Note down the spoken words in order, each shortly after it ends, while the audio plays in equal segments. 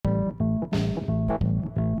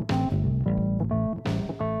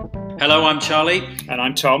Hello, I'm Charlie. And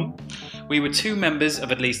I'm Tom. We were two members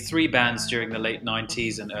of at least three bands during the late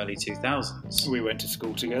 90s and early 2000s. We went to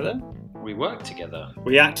school together. We worked together.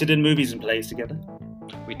 We acted in movies and plays together.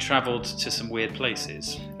 We travelled to some weird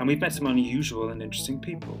places. And we've met some unusual and interesting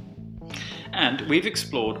people. And we've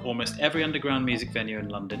explored almost every underground music venue in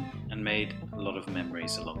London and made a lot of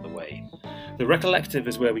memories along the way. The Recollective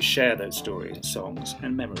is where we share those stories, songs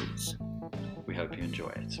and memories. We hope you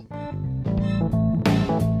enjoy it.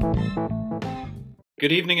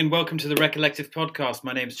 Good evening and welcome to the Recollective podcast.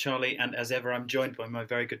 My name's Charlie and as ever I'm joined by my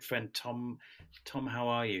very good friend Tom. Tom, how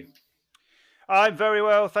are you? I'm very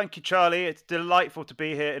well, thank you, Charlie. It's delightful to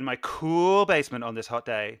be here in my cool basement on this hot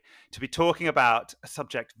day to be talking about a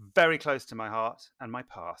subject very close to my heart and my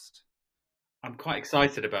past. I'm quite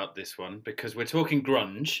excited about this one because we're talking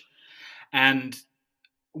grunge, and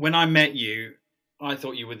when I met you, I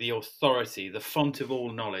thought you were the authority, the font of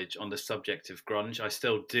all knowledge on the subject of grunge. I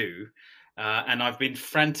still do. And I've been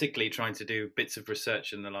frantically trying to do bits of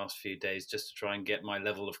research in the last few days just to try and get my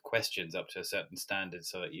level of questions up to a certain standard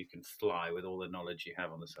so that you can fly with all the knowledge you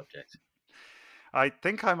have on the subject. I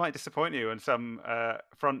think I might disappoint you on some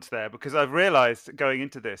fronts there because I've realised going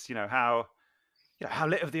into this, how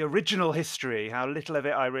little of the original history, how little of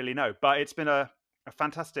it I really know. But it's been a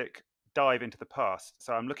fantastic dive into the past.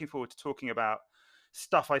 So I'm looking forward to talking about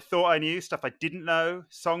stuff I thought I knew, stuff I didn't know,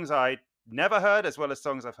 songs I never heard, as well as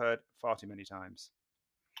songs I've heard far too many times.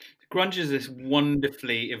 Grunge is this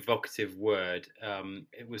wonderfully evocative word.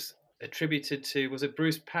 It was attributed to, was it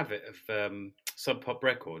Bruce Pavitt of Sub Pop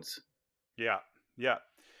Records? Yeah.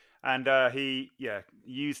 And he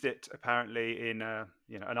used it apparently in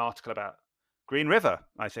an article about Green River,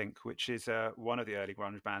 I think, which is one of the early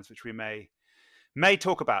grunge bands, which we may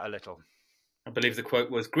talk about a little. I believe the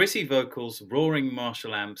quote was, "Gritty vocals, roaring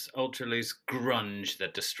Marshall amps, ultra-loose grunge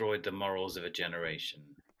that destroyed the morals of a generation."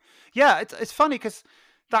 Yeah, it's funny because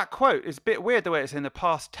that quote is a bit weird the way it's in the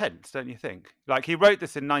past tense, don't you think? Like he wrote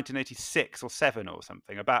this in 1986 or 7 or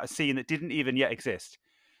something about a scene that didn't even yet exist.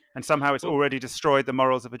 And somehow it's already destroyed the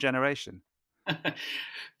morals of a generation.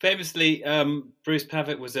 Famously, Bruce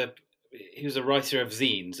Pavitt was a writer of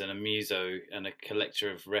zines and a muso and a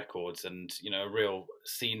collector of records and, a real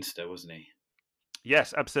scenester, wasn't he?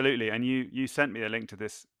 Yes, absolutely. And you sent me a link to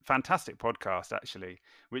this fantastic podcast, actually,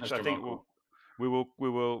 which That's I think remarkable.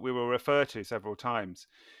 we will refer to several times,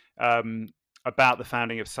 about the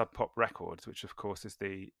founding of Sub Pop Records, which of course is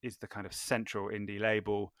the kind of central indie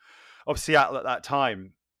label of Seattle at that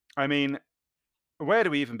time. I mean, where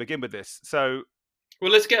do we even begin with this? So,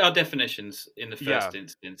 well, let's get our definitions in the first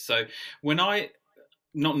instance. So, when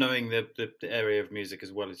not knowing the area of music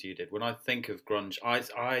as well as you did, when I think of grunge,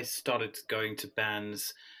 I started going to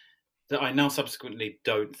bands that I now subsequently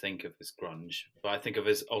don't think of as grunge, but I think of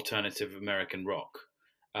as alternative American rock.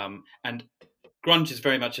 And grunge is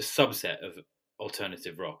very much a subset of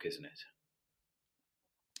alternative rock, isn't it?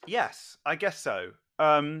 Yes, I guess so.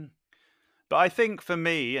 But I think for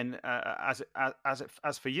me, and as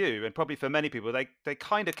for you, and probably for many people, they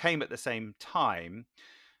kind of came at the same time,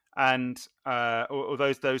 and or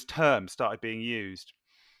those terms started being used.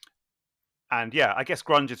 And yeah, I guess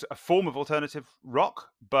grunge is a form of alternative rock,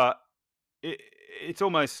 but it's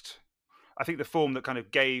almost, I think, the form that kind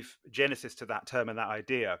of gave genesis to that term and that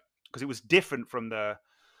idea, because it was different from the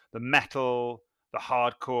metal, the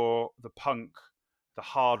hardcore, the punk, the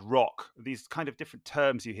hard rock, these kind of different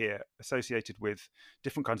terms you hear associated with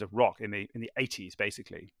different kinds of rock in the 80s,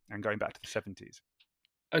 basically, and going back to the 70s.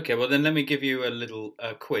 Okay, well then let me give you a little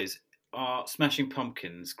quiz. Are Smashing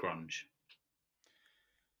Pumpkins grunge?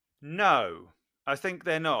 No, I think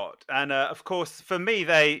they're not. And of course, for me,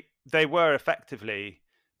 they were effectively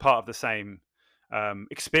part of the same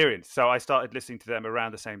experience. So I started listening to them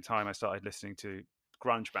around the same time I started listening to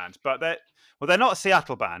grunge bands. But they're not a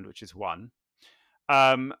Seattle band, which is one.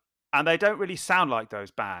 And they don't really sound like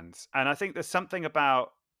those bands. And I think there's something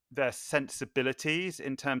about their sensibilities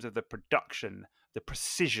in terms of the production, the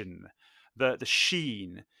precision, the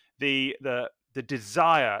sheen, the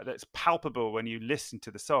desire that's palpable when you listen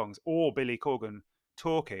to the songs or Billy Corgan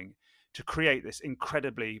talking to create this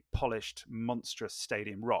incredibly polished, monstrous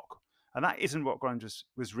stadium rock. And that isn't what grunge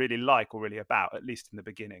was really like or really about, at least in the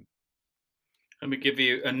beginning. Let me give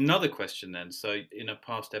you another question then. So in a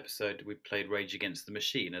past episode, we played Rage Against the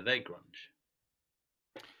Machine. Are they grunge?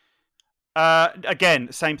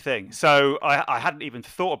 Again, same thing. So I hadn't even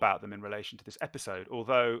thought about them in relation to this episode,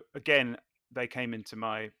 although, again, they came into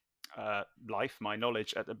my life, my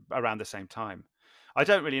knowledge, around the same time. I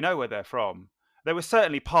don't really know where they're from. They were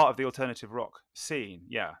certainly part of the alternative rock scene,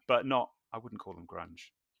 yeah, but I wouldn't call them grunge.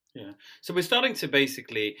 Yeah. So we're starting to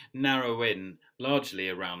basically narrow in largely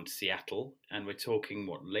around Seattle, and we're talking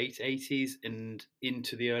what, late 80s and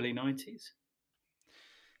into the early 90s?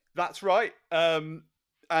 That's right. And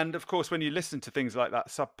of course, when you listen to things like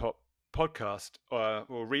that Sub Pop podcast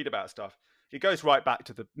or read about stuff, it goes right back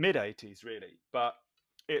to the mid 80s, really. But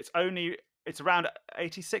it's around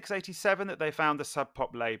 86, 87 that they found the Sub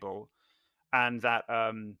Pop label, and that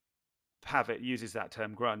Pavitt uses that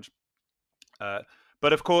term grunge.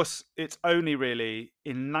 But of course, it's only really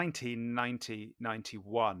in 1990,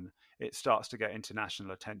 91 it starts to get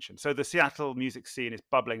international attention. So the Seattle music scene is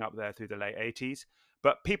bubbling up there through the late 80s,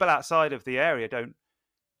 but people outside of the area don't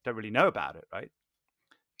really know about it, right?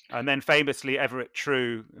 And then famously, Everett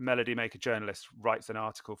True, a melody maker journalist, writes an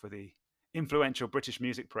article for the influential British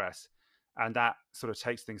music press, and that sort of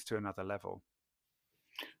takes things to another level.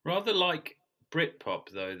 Rather like Britpop,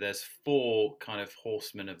 though, there's four kind of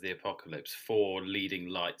horsemen of the apocalypse, four leading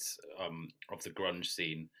lights of the grunge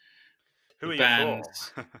scene. Who the are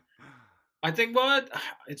bands, you for? I think, well,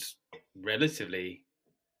 it's relatively,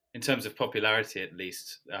 in terms of popularity at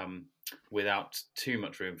least, without too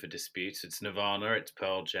much room for disputes. It's Nirvana, it's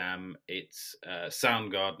Pearl Jam, it's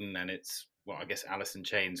Soundgarden, and it's, well, I guess Alice in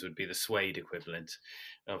Chains would be the Suede equivalent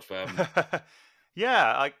of.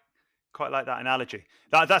 Yeah, I quite like that analogy.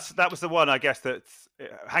 That was the one, I guess, that's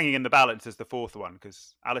hanging in the balance as the fourth one,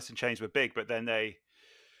 because Alice in Chains were big, but then they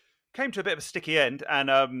came to a bit of a sticky end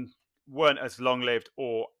and weren't as long-lived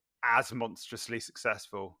or as monstrously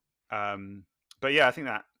successful. But yeah, I think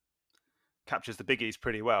that captures the biggies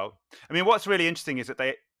pretty well. I mean, what's really interesting is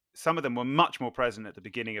that some of them were much more present at the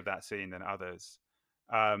beginning of that scene than others.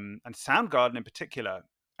 And Soundgarden in particular,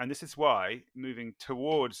 and this is why, moving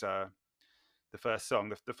towards the first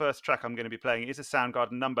song, the first track I'm going to be playing is a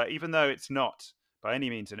Soundgarden number, even though it's not by any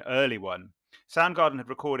means an early one. Soundgarden had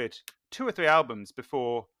recorded 2 or 3 albums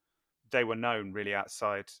before they were known really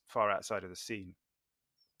far outside of the scene.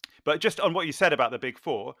 But just on what you said about the Big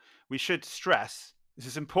Four, we should stress, this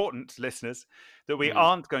is important, listeners, that we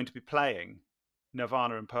aren't going to be playing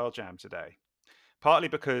Nirvana and Pearl Jam today. Partly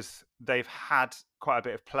because they've had quite a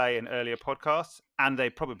bit of play in earlier podcasts, and they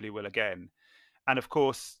probably will again. And of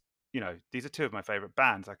course, these are 2 of my favorite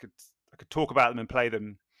bands. I could talk about them and play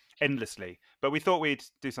them endlessly, but we thought we'd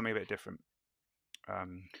do something a bit different.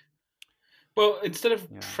 Well, instead of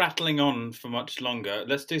prattling on for much longer,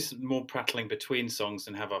 let's do some more prattling between songs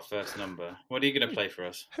and have our first number. What are you going to play for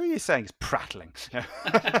us? Who are you saying is prattling?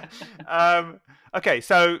 Okay,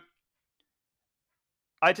 so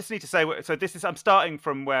I just need to say, so I'm starting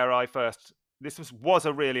from where this was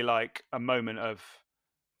a really like a moment of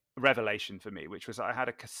revelation for me, which was I had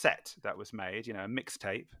a cassette that was made, a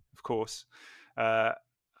mixtape, of course,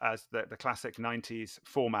 as the classic 90s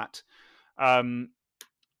format,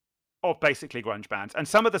 of basically grunge bands. And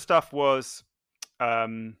some of the stuff was,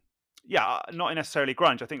 not necessarily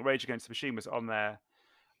grunge. I think Rage Against the Machine was on there,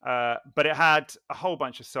 but it had a whole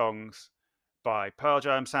bunch of songs by Pearl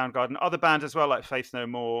Jam, Soundgarden, other bands as well, like Faith No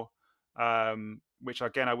More, which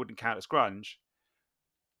again I wouldn't count as grunge.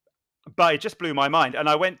 But it just blew my mind. And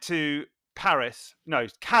I went to Calais,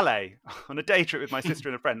 on a day trip with my sister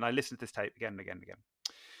and a friend, and I listened to this tape again and again and again.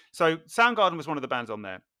 So Soundgarden was one of the bands on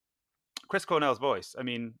there. Chris Cornell's voice, I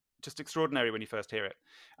mean, just extraordinary when you first hear it.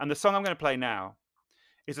 And the song I'm going to play now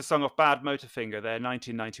is a song off Bad Motorfinger, their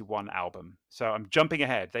 1991 album. So I'm jumping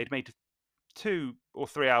ahead. They'd made 2 or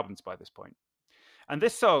 3 albums by this point. And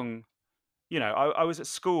this song, I was at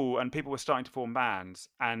school and people were starting to form bands,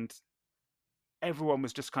 and everyone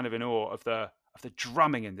was just kind of in awe of the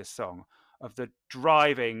drumming in this song, of the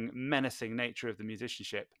driving, menacing nature of the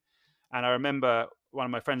musicianship. And I remember one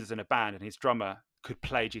of my friends was in a band and his drummer could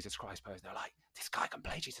play Jesus Christ Pose. They're like, this guy can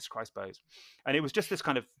play Jesus Christ Pose. And it was just this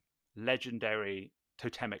kind of legendary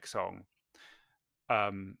totemic song.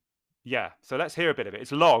 So let's hear a bit of it.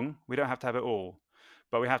 It's long. We don't have to have it all.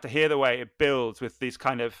 But we have to hear the way it builds with these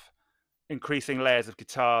kind of increasing layers of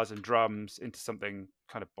guitars and drums into something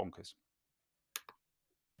kind of bonkers.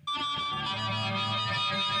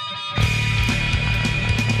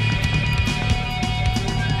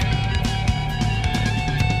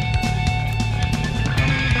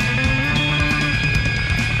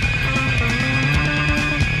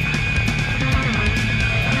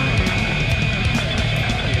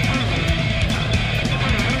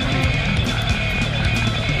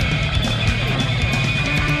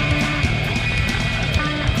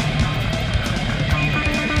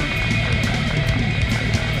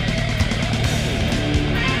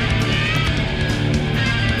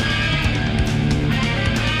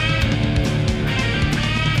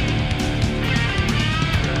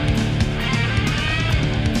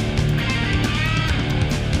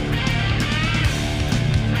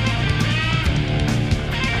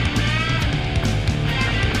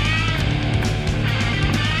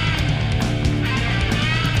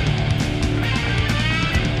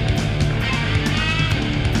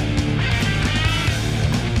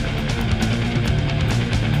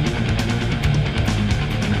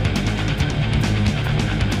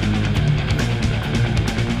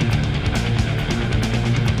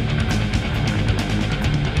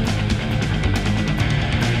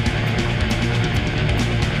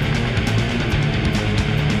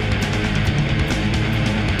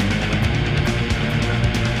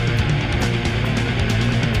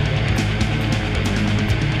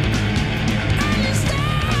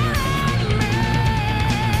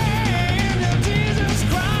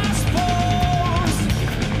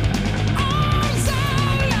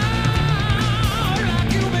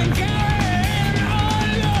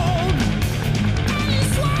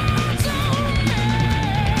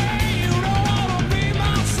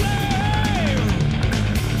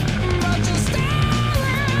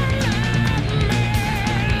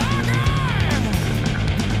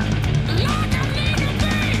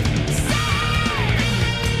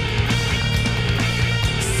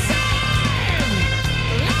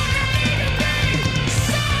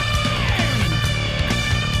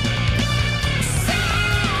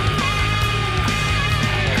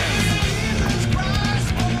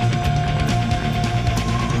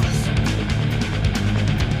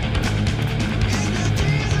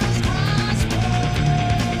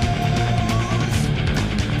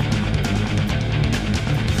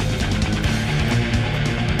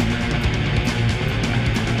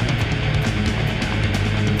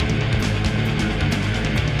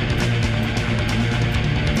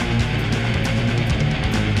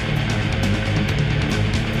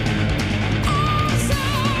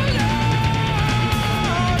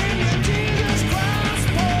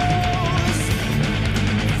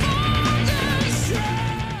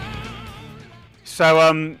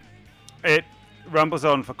 So it rumbles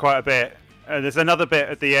on for quite a bit. There's another bit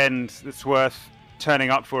at the end that's worth turning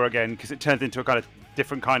up for again, because it turns into a kind of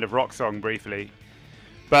different kind of rock song briefly.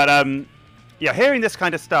 But yeah, hearing this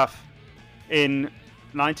kind of stuff in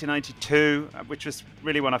 1992, which was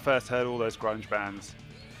really when I first heard all those grunge bands,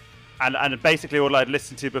 and basically all I'd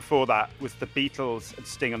listened to before that was the Beatles and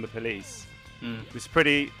Sting and the Police. It was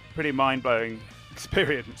pretty mind-blowing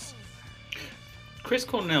experience. Chris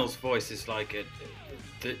Cornell's voice is like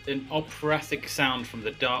an operatic sound from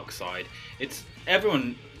the dark side. It's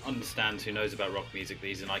everyone understands who knows about rock music that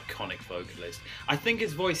he's an iconic vocalist. I think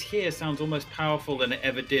his voice here sounds almost powerful than it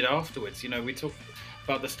ever did afterwards. You know, we talk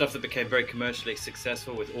about the stuff that became very commercially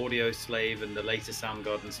successful with Audio Slave and the later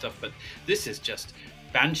Soundgarden stuff, but this is just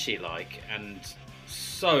Banshee-like and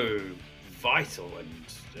so vital and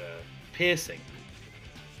piercing.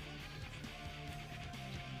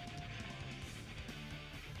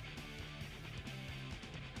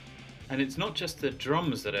 And it's not just the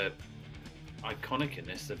drums that are iconic in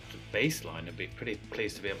this, the bass line. I'd be pretty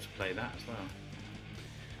pleased to be able to play that as well.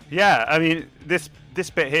 Yeah, I mean, this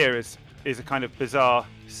bit here is a kind of bizarre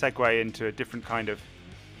segue into a different kind of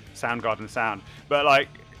Soundgarden sound, but like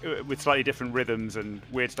with slightly different rhythms and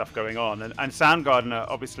weird stuff going on. And Soundgarden are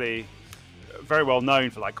obviously very well known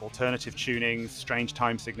for like alternative tunings, strange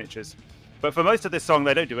time signatures. But for most of this song,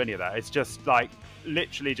 they don't do any of that. It's just like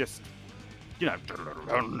literally just, you know,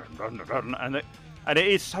 and it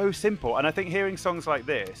is so simple. And I think hearing songs like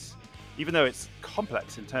this, even though it's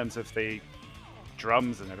complex in terms of the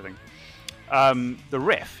drums and everything, the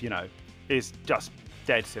riff, you know, is just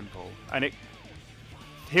dead simple. And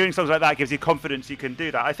hearing songs like that gives you confidence you can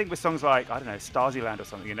do that. I think with songs like, I don't know, Stasiland or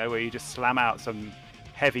something, you know, where you just slam out some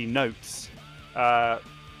heavy notes,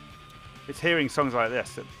 it's hearing songs like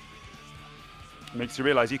this that makes you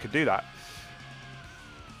realize you could do that.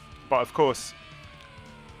 But of course,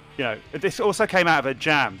 you know, this also came out of a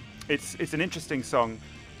jam. It's an interesting song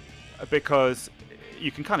because you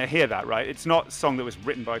can kind of hear that, right? It's not a song that was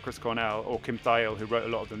written by Chris Cornell or Kim Thayil, who wrote a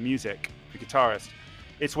lot of the music, the guitarist.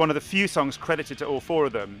 It's one of the few songs credited to all four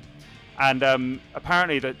of them. And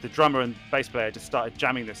apparently the drummer and bass player just started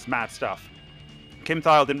jamming this mad stuff. Kim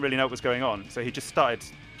Thayil didn't really know what was going on, so he just started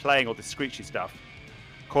playing all this screechy stuff.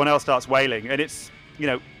 Cornell starts wailing, and it's, you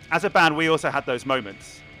know, as a band, we also had those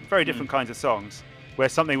moments, very different kinds of songs, where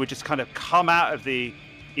something would just kind of come out of the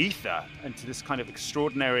ether into this kind of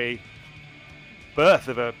extraordinary birth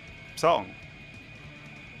of a song.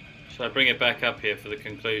 Shall I bring it back up here for the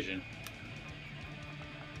conclusion?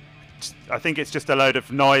 I think it's just a load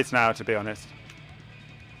of noise now, to be honest.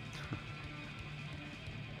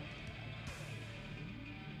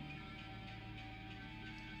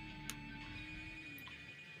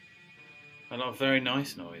 A lot of very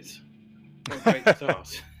nice noise. What a great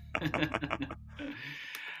start.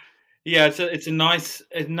 Yeah, it's a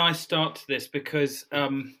nice start to this because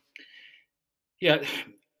yeah,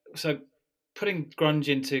 so putting grunge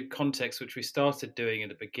into context, which we started doing in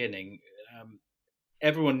the beginning,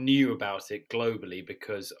 everyone knew about it globally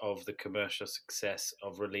because of the commercial success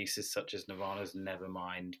of releases such as Nirvana's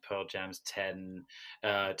Nevermind, Pearl Jam's 10,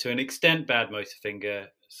 to an extent Bad Motorfinger,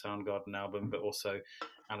 Soundgarden album, but also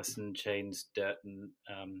Alice in Chains' Dirt, and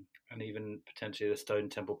even potentially the Stone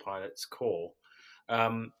Temple Pilots' Core.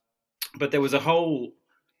 But there was a whole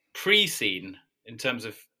pre-scene in terms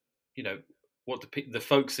of, you know, what the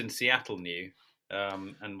folks in Seattle knew,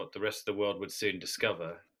 and what the rest of the world would soon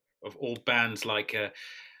discover, of all bands like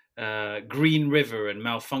Green River and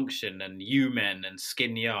Malfunction and U-Men and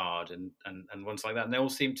Skin Yard and ones like that. And they all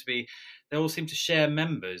seem to share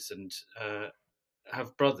members and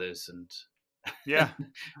have brothers and Yeah.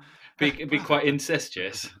 be quite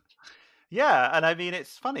incestuous. Yeah, and I mean,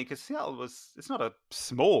 it's funny because Seattle it's not a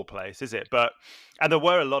small place, is it? And there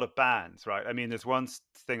were a lot of bands, right? I mean, there's one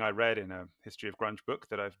thing I read in a History of Grunge book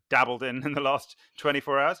that I've dabbled in the last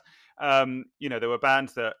 24 hours. You know, there were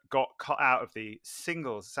bands that got cut out of the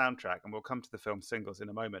Singles soundtrack, and we'll come to the film Singles in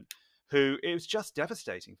a moment, who it was just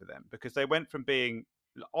devastating for them because they went from being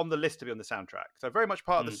on the list to be on the soundtrack, so very much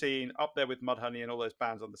part of the scene, up there with Mudhoney and all those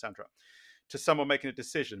bands on the soundtrack, to someone making a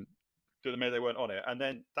decision that maybe they weren't on it, and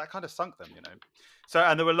then that kind of sunk them, you know. So,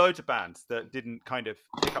 and there were loads of bands that didn't kind of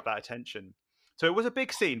pick up that attention. So it was a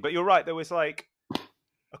big scene, but you're right, there was like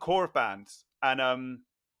a core of bands, and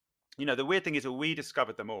you know, the weird thing is that we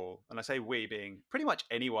discovered them all, and I say we being pretty much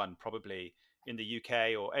anyone probably in the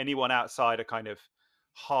UK or anyone outside a kind of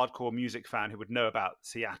hardcore music fan who would know about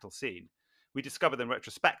Seattle scene. We discovered them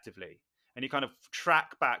retrospectively, and you kind of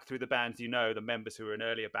track back through the bands, you know, the members who were in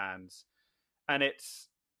earlier bands, and it's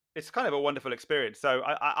kind of a wonderful experience. So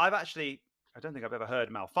I've actually I don't think I've ever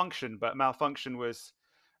heard Malfunction, but Malfunction was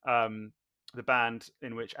the band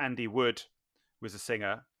in which Andy Wood was a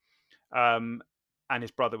singer, and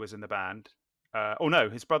his brother was in the band. Oh no,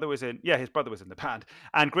 his brother was in the band.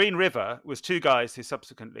 And Green River was two guys who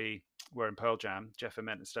subsequently were in Pearl Jam, Jeff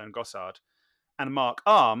Ament and Stone Gossard, and Mark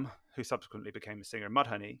Arm, who subsequently became the singer of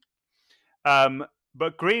Mudhoney.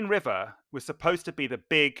 But Green River was supposed to be the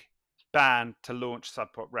big band to launch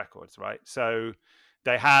Sub Pop Records, right? So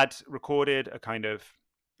they had recorded a kind of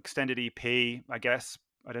extended EP, I guess.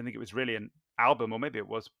 I don't think it was really an album, or maybe it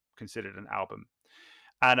was considered an album.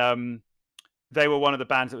 And they were one of the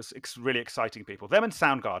bands that was really exciting people. Them and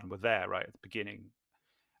Soundgarden were there right at the beginning.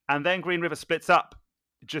 And then Green River splits up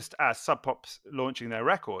just as Sub Pop's launching their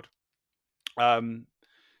record.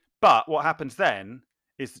 But what happens then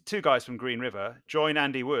is the two guys from Green River join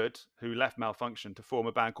Andy Wood, who left Malfunction, to form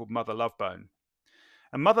a band called Mother Love Bone.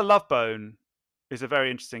 And Mother Love Bone is a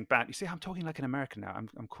very interesting band. You see, I'm talking like an American now.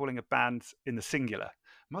 I'm calling a band in the singular.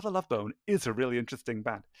 Mother Love Bone is a really interesting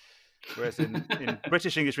band. Whereas in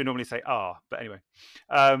British English, we normally say "ah." But anyway.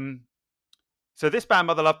 So this band,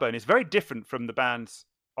 Mother Love Bone, is very different from the bands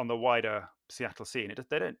on the wider Seattle scene.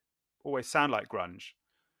 They don't always sound like grunge.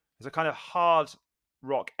 There's a kind of hard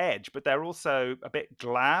rock edge, but they're also a bit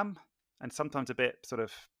glam and sometimes a bit sort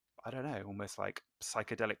of, I don't know, almost like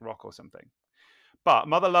psychedelic rock or something. But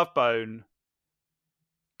Mother Love Bone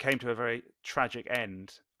came to a very tragic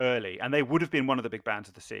end early, and they would have been one of the big bands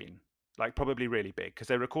of the scene, like probably really big, because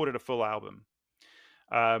they recorded a full album.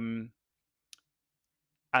 And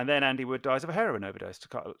then Andy Wood dies of a heroin overdose, to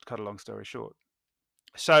cut a long story short.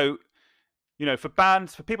 So, you know, for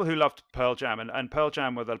people who loved Pearl Jam, and Pearl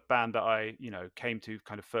Jam were the band that I, you know, came to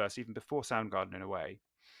kind of first, even before Soundgarden in a way.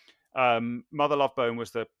 Mother Love Bone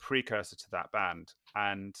was the precursor to that band.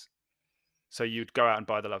 And so you'd go out and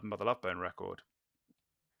buy the Mother Love Bone record.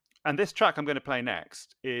 And this track I'm going to play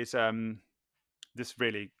next is this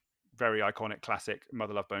really very iconic classic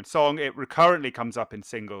Mother Love Bone song. It recurrently comes up in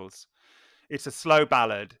singles. It's a slow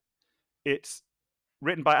ballad. It's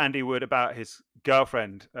written by Andy Wood about his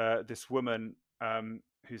girlfriend, this woman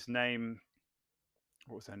whose name,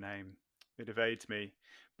 what was her name? It evades me.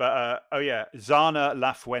 But, Zana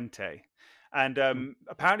Lafuente. And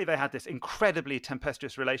apparently they had this incredibly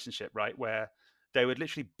tempestuous relationship, right, where they would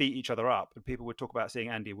literally beat each other up, and people would talk about seeing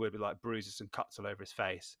Andy Wood with like bruises and cuts all over his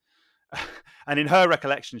face. And in her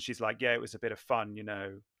recollection, she's like, yeah, it was a bit of fun, you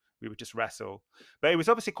know, we would just wrestle. But it was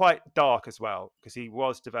obviously quite dark as well, because he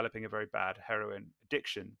was developing a very bad heroin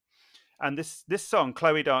addiction. And this song,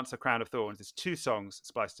 Chloe Dancer, Crown of Thorns, is two songs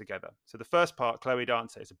spliced together. So the first part, Chloe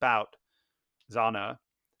Dancer, is about Zana,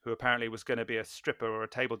 who apparently was going to be a stripper or a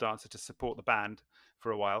table dancer to support the band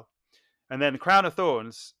for a while. And then Crown of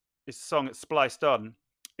Thorns, this song that's spliced on,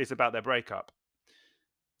 is about their breakup.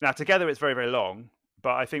 Now, together it's very, very long,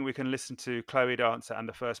 but I think we can listen to Chloe Dancer and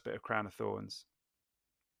the first bit of Crown of Thorns,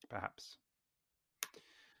 perhaps,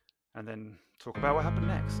 and then talk about what happened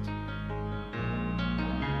next.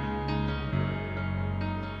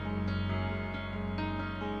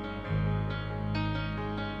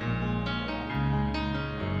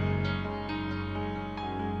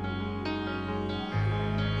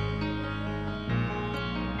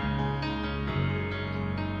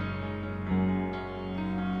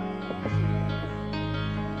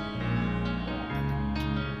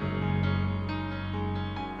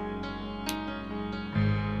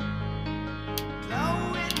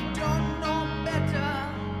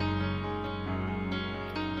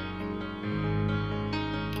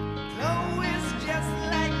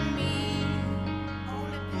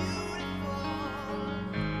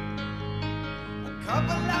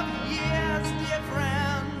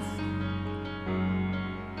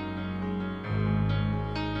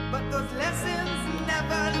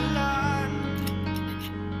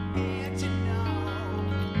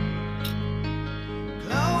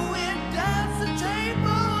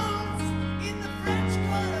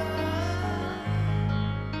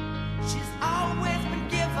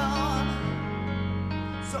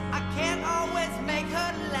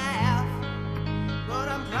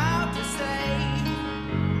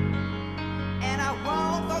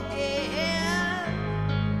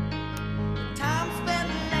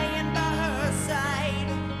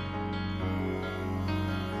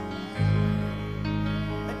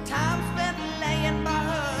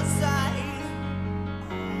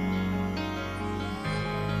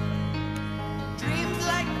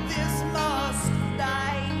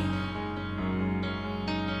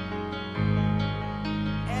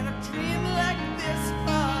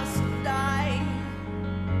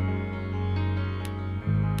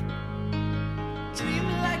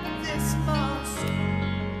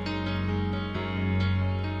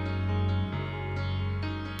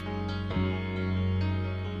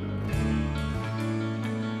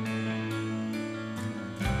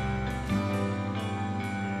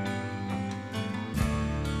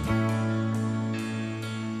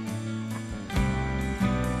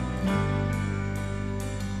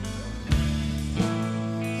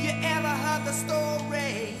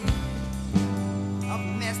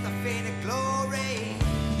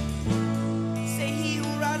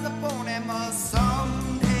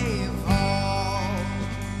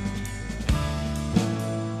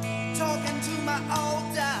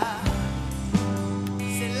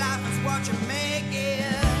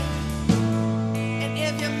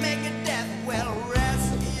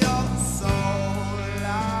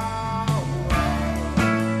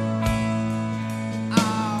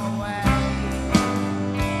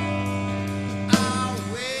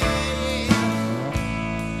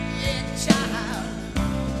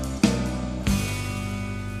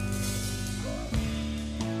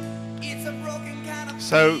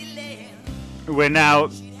 So we're now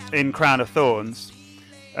in Crown of Thorns,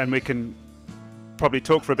 and we can probably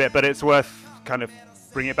talk for a bit, but it's worth kind of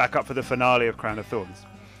bringing it back up for the finale of Crown of Thorns.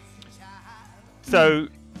 So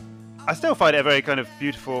I still find it a very kind of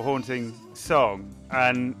beautiful, haunting song,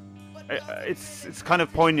 and it's kind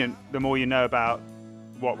of poignant the more you know about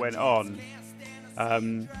what went on.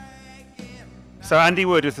 So Andy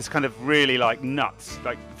Wood was this kind of really like nuts,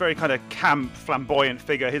 like very kind of camp, flamboyant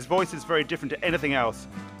figure. His voice is very different to anything else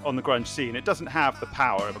on the grunge scene. It doesn't have the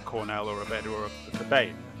power of a Cornell or a Vedder or a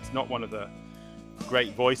Cobain. It's not one of the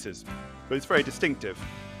great voices, but it's very distinctive.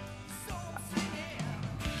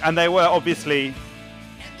 And they were obviously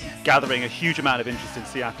gathering a huge amount of interest in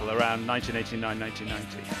Seattle around 1989,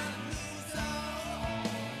 1990.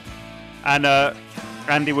 And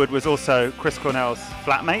Andy Wood was also Chris Cornell's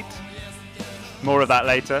flatmate. More of that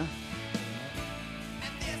later.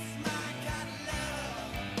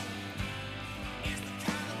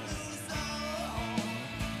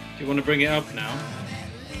 Do you want to bring it up now?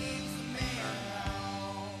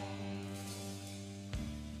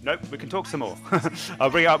 Nope, we can talk some more. I'll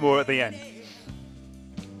bring it up more at the end.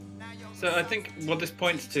 So I think what this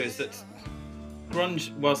points to is that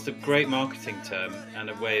grunge, whilst a great marketing term and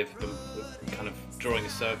a way of kind of drawing a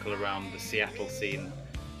circle around the Seattle scene,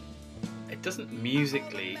 it doesn't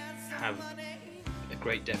musically have a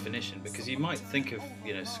great definition, because you might think of,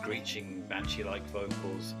 you know, screeching banshee-like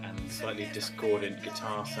vocals and slightly discordant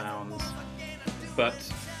guitar sounds, but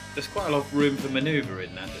there's quite a lot of room for manoeuvre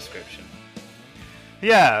in that description.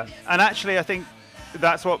 Yeah, and actually I think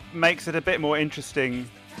that's what makes it a bit more interesting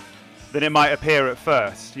than it might appear at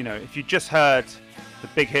first. You know, if you just heard the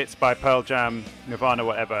big hits by Pearl Jam, Nirvana,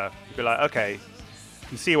 whatever, you'd be like, okay, you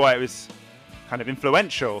can see why it was kind of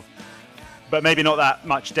influential, but maybe not that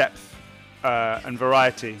much depth and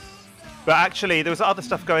variety. But actually, there was other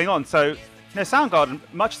stuff going on. So, you know, Soundgarden,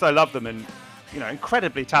 much as I love them, and, you know,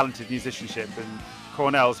 incredibly talented musicianship, and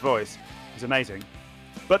Cornell's voice is amazing,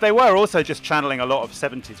 but they were also just channeling a lot of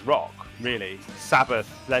 70s rock, really.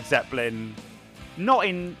 Sabbath, Led Zeppelin, not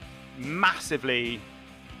in massively,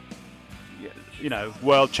 you know,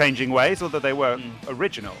 world-changing ways, although they were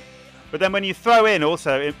original. But then when you throw in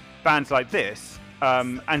also bands like this,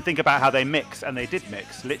 and think about how they mix, and they did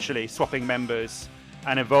mix, literally swapping members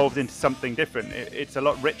and evolved into something different. It's a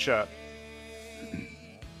lot richer.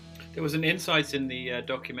 There was an insight in the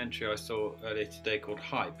documentary I saw earlier today called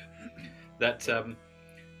Hype, that kind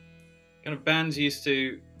of bands used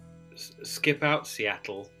to skip out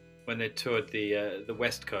Seattle when they toured the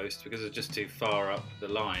West Coast because it was just too far up the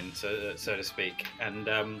line, so to speak. And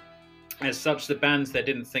as such, the bands, they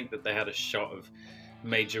didn't think that they had a shot of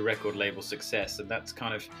major record label success, and that's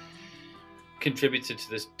kind of contributed to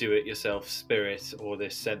this do-it-yourself spirit, or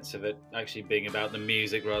this sense of it actually being about the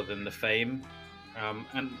music rather than the fame.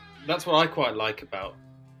 And that's what I quite like about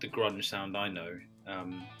the grunge sound I know,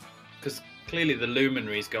 because clearly the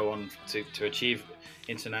luminaries go on to achieve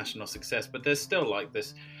international success, but there's still like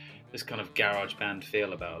this kind of garage band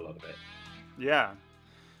feel about a lot of it. Yeah,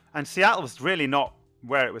 and Seattle was really not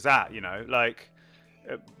where it was at, you know, like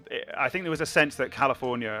I think there was a sense that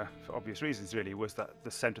California, for obvious reasons really, was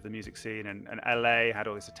the center of the music scene, and LA had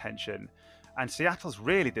all this attention, and Seattle's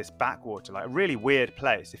really this backwater, like a really weird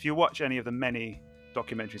place. If you watch any of the many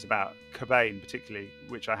documentaries about Cobain particularly,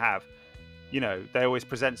 which I have, you know, they always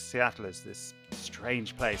present Seattle as this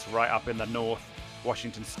strange place right up in the north,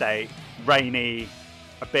 Washington State, rainy,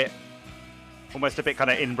 almost a bit kind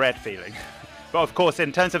of inbred feeling. But of course,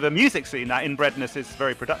 in terms of the music scene, that inbredness is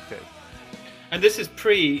very productive. And this is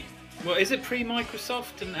is it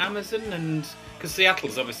pre-Microsoft and Amazon? And because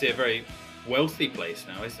Seattle's obviously a very wealthy place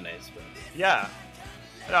now, isn't it? Yeah.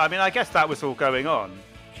 I mean, I guess that was all going on.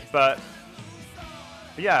 But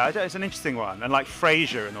yeah, it's an interesting one. And like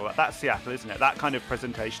Frasier and all that, that's Seattle, isn't it? That kind of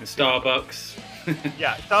presentation. Starbucks.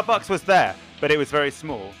 Yeah, Starbucks was there, but it was very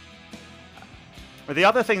small. But the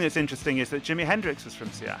other thing that's interesting is that Jimi Hendrix was from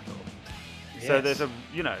Seattle. Yes. So there's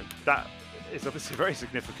that is obviously a very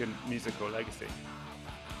significant musical legacy.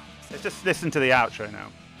 Let's just listen to the outro now.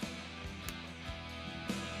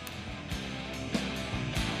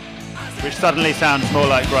 Which suddenly sounds more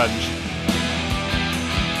like grunge.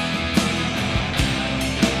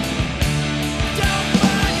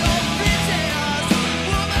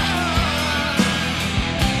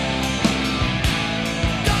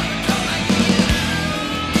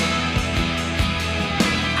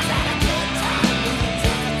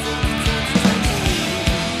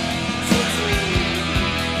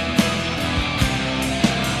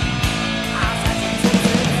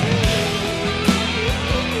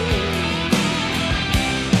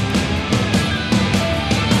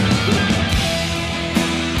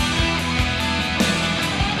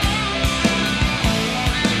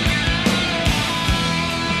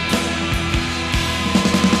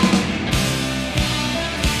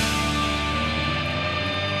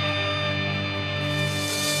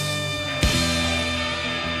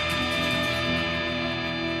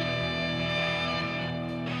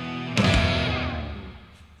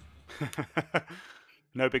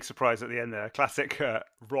 No big surprise at the end there. Classic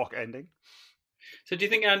rock ending. So do you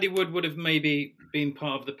think Andy Wood would have maybe been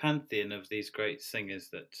part of the pantheon of these great singers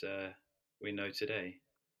that we know today?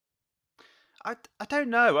 I don't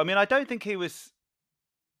know. I mean, I don't think he was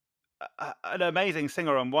an amazing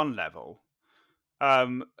singer on one level,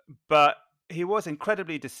 um, but he was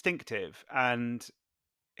incredibly distinctive, and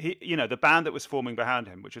the band that was forming behind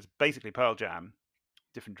him, which was basically Pearl Jam,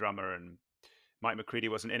 different drummer, and Mike McCready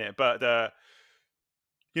wasn't in it, but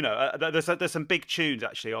there's some big tunes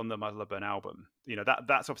actually on the Mother Love Bone album.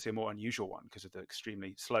 That's obviously a more unusual one because of the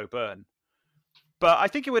extremely slow burn. But I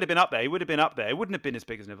think it would have been up there. He would have been up there. It wouldn't have been as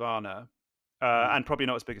big as Nirvana, and probably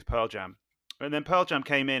not as big as Pearl Jam. And then Pearl Jam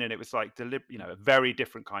came in, and it was like a very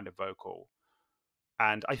different kind of vocal.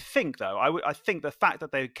 And I think, though, I think the fact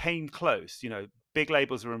that they came close, big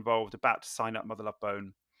labels were involved, about to sign up Mother Love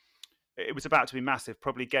Bone. It was about to be massive.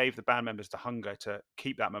 Probably gave the band members the hunger to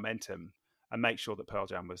keep that momentum and make sure that Pearl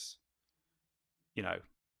Jam was,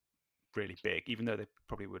 really big, even though they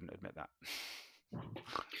probably wouldn't admit that.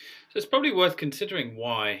 So it's probably worth considering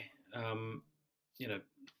why,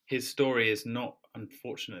 his story is not,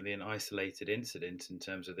 unfortunately, an isolated incident in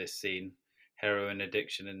terms of this scene, heroin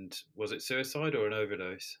addiction, and was it suicide or an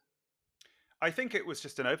overdose? I think it was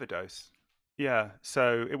just an overdose. Yeah,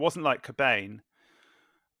 so it wasn't like Cobain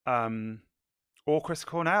or Chris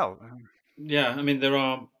Cornell. Yeah, I mean, there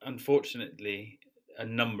are unfortunately a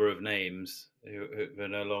number of names who are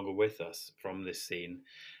no longer with us from this scene.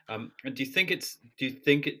 And do you think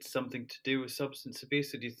it's something to do with substance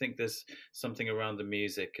abuse, or do you think there's something around the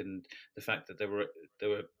music and the fact that they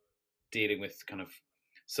were dealing with kind of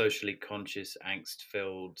socially conscious,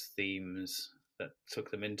 angst-filled themes that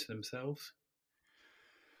took them into themselves?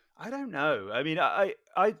 I don't know. I mean, I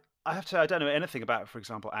have to say I don't know anything about, for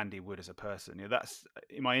example, Andy Wood as a person. That's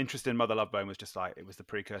my interest in Mother Love Bone was just like it was the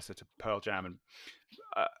precursor to Pearl Jam, and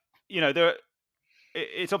there.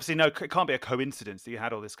 It's obviously it can't be a coincidence that you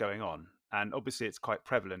had all this going on, and obviously it's quite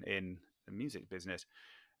prevalent in the music business.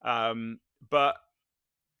 But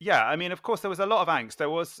yeah, I mean, of course, there was a lot of angst.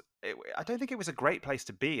 I don't think it was a great place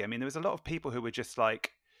to be. I mean, there was a lot of people who were just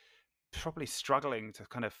like probably struggling to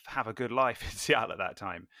kind of have a good life in Seattle at that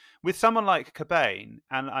time. With someone like Cobain,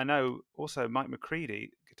 and I know also Mike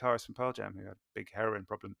McCready, guitarist from Pearl Jam, who had a big heroin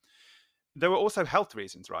problem, there were also health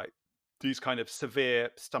reasons, right? These kind of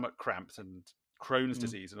severe stomach cramps and Crohn's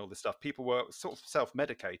disease and all this stuff. People were sort of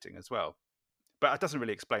self-medicating as well. But it doesn't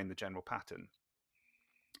really explain the general pattern.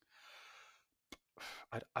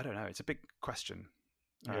 I don't know. It's a big question.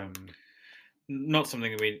 Yeah. Not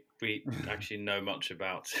something we actually know much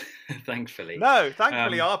about, thankfully. No,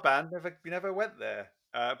 thankfully our band never went there.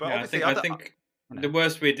 But yeah, obviously, I think the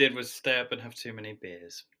worst we did was stay up and have too many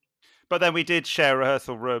beers. But then we did share a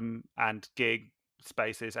rehearsal room and gig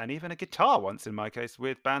spaces, and even a guitar once, in my case,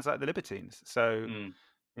 with bands like the Libertines. So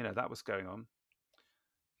that was going on.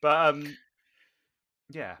 But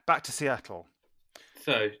yeah, back to Seattle.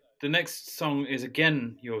 So the next song is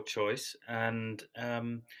again your choice, and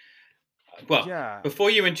before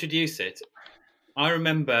you introduce it, I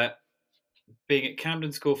remember being at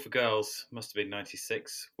Camden School for Girls, must have been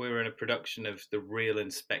 '96. We were in a production of The Real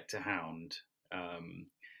Inspector Hound,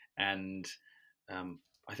 and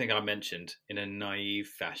I think I mentioned in a naive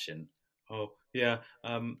fashion, oh yeah,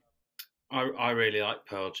 I really like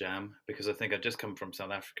Pearl Jam because I think I'd just come from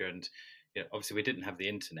South Africa, and obviously we didn't have the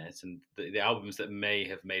internet, and the albums that may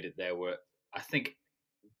have made it there were, I think,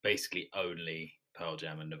 basically only Pearl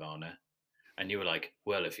Jam and Nirvana. And you were like,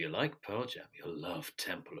 well, if you like Pearl Jam, you'll love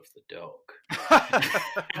Temple of the Dog.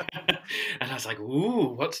 And I was like,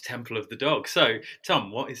 ooh, what's Temple of the Dog? So,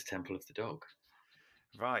 Tom, what is Temple of the Dog?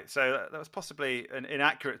 Right. So that was possibly an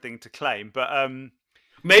inaccurate thing to claim, but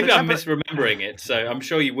maybe I'm misremembering it. So I'm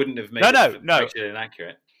sure you wouldn't have made it actually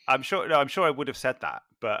inaccurate. I'm sure I would have said that,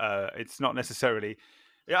 but it's not necessarily.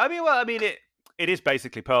 Yeah, I mean, it is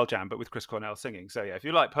basically Pearl Jam, but with Chris Cornell singing. So yeah, if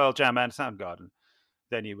you like Pearl Jam and Soundgarden,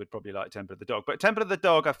 then you would probably like Temple of the Dog. But Temple of the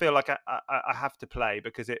Dog, I feel like I have to play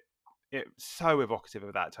because it's so evocative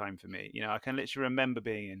of that time for me. I can literally remember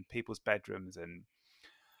being in people's bedrooms and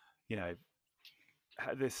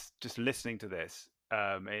this, just listening to this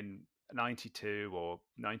in '92 or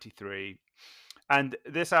 '93, and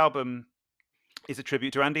this album is a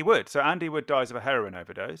tribute to Andy Wood. So Andy Wood dies of a heroin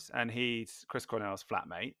overdose, and he's Chris Cornell's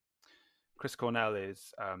flatmate. Chris Cornell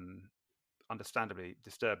is understandably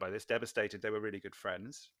disturbed by this, devastated. They were really good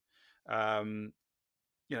friends. It's an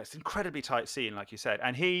incredibly tight scene, like you said,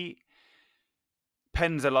 and he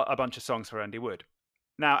pens a bunch of songs for Andy Wood.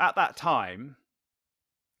 Now, at that time,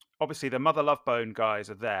 obviously the Mother Love Bone guys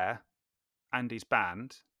are there, Andy's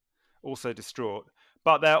band, also distraught,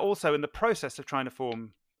 but they're also in the process of trying to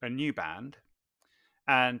form a new band.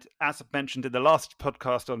 And as I mentioned in the last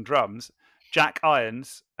podcast on drums, Jack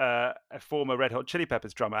Irons, a former Red Hot Chili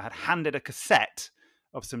Peppers drummer, had handed a cassette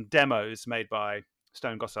of some demos made by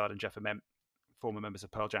Stone Gossard and Jeff Ament, former members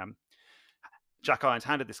of Pearl Jam. Jack Irons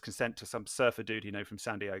handed this consent to some surfer dude he knew from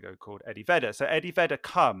San Diego called Eddie Vedder. So Eddie Vedder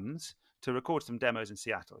comes to record some demos in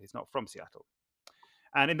Seattle. He's not from Seattle.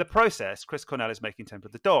 And in the process, Chris Cornell is making Temple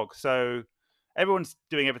of the Dog. So everyone's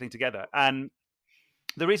doing everything together. And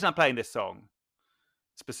the reason I'm playing this song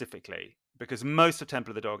specifically, because most of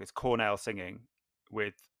Temple of the Dog is Cornell singing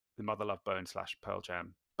with the Mother Love Bone / Pearl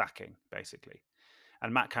Jam backing, basically.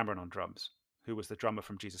 And Matt Cameron on drums, who was the drummer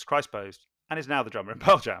from Jesus Christ Posed and is now the drummer in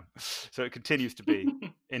Pearl Jam. So it continues to be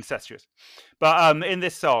incestuous. But in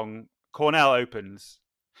this song, Cornell opens.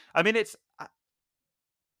 I mean, it's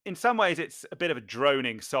in some ways, it's a bit of a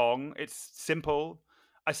droning song. It's simple.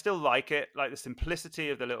 I still like it, like the simplicity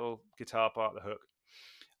of the little guitar part, the hook.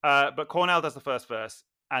 But Cornell does the first verse,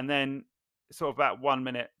 and then sort of about 1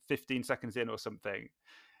 minute, 15 seconds in or something,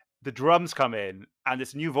 the drums come in, and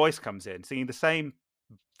this new voice comes in, singing the same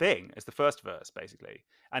thing as the first verse, basically.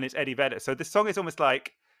 And it's Eddie Vedder. So this song is almost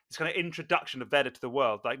like this kind of introduction of Vedder to the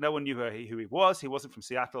world. Like, no one knew who he was. He wasn't from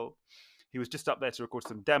Seattle. He was just up there to record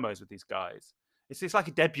some demos with these guys. It's like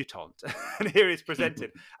a debutante, and here he's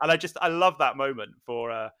presented. And I love that moment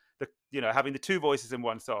for having the two voices in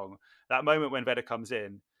one song. That moment when Vedder comes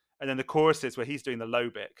in, and then the choruses where he's doing the low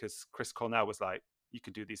bit because Chris Cornell was like, "You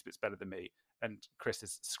can do these bits better than me," and Chris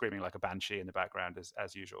is screaming like a banshee in the background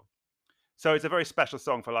as usual. So it's a very special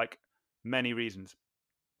song for like many reasons.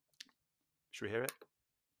 Should we hear it?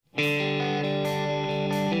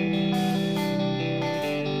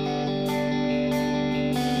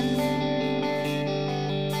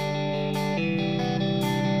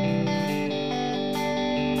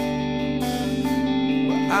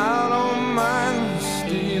 I don't mind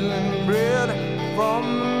stealing bread from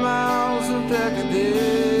the mouths of decadence,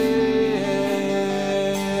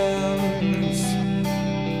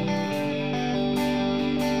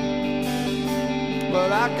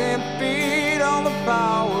 but I can't feed on the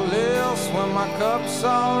powerless when my cup's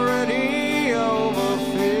already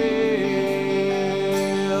overfilled.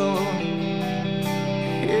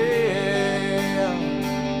 Yeah,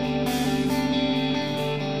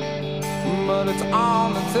 but it's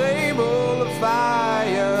on the table, the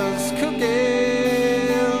fire's cooking,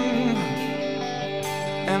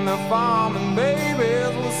 and the farming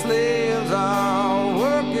babies with slaves are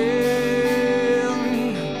working.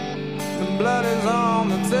 The blood is on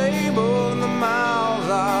the table and the mouths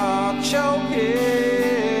are choking.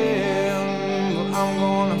 I'm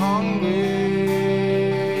going hungry.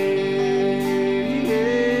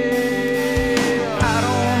 Yeah. I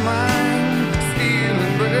don't mind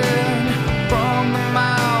stealing bread from the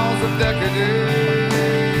mouths of decadence,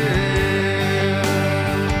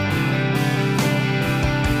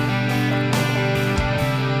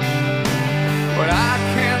 but I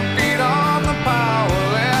can't feed on the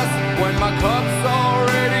powerless when my cup's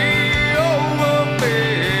already overfilled.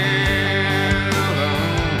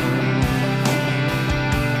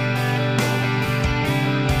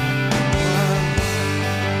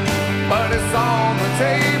 But it's on the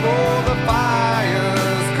table, the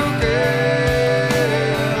fire's cooking,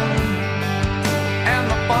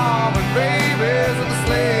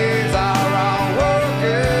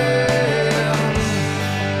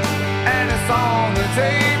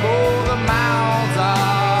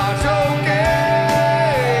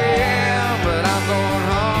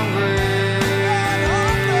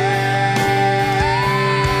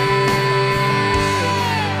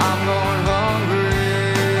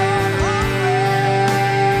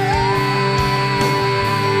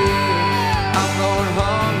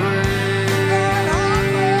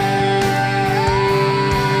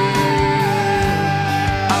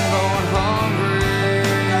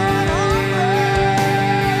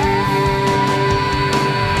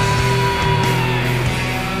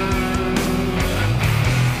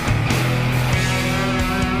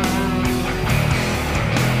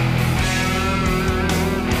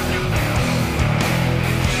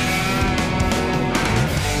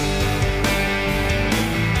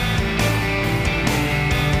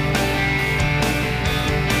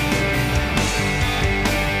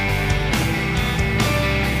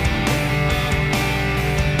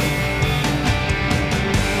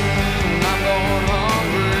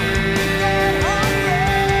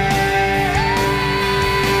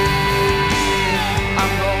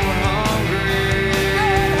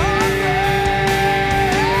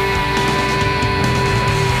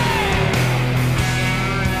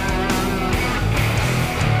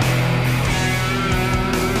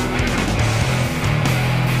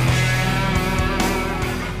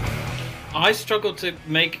 I struggled to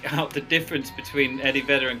make out the difference between Eddie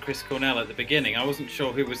Vedder and Chris Cornell at the beginning. I wasn't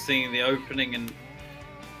sure who was singing the opening, and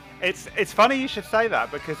It's funny you should say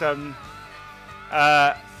that, because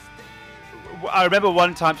I remember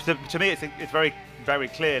one time. To me, it's very very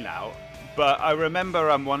clear now. But I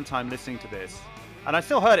remember one time listening to this, and I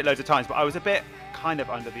still heard it loads of times. But I was a bit kind of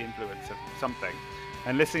under the influence of something,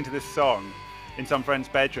 and listening to this song in some friend's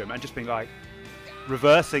bedroom, and just being like,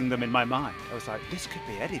 reversing them in my mind. I was like, this could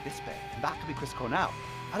be Eddie this bit, and that could be Chris Cornell.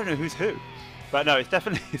 I don't know who's who, but no, it's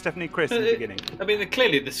definitely Chris in the beginning. I mean,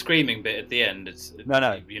 clearly the screaming bit at the end.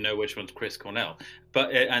 No. You know which one's Chris Cornell,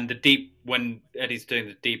 but and the deep, when Eddie's doing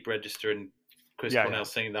the deep register and Chris Cornell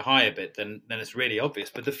singing the higher bit, then it's really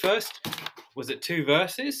obvious. But the first, was it 2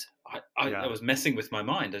 verses? I was messing with my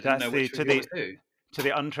mind. I didn't know which was who. To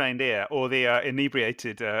the untrained ear, or the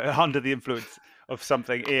inebriated, under the influence of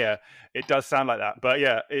something ear, it does sound like that. But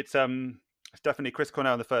yeah, it's definitely Chris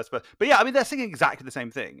Cornell in the first verse. But yeah, I mean, they're singing exactly the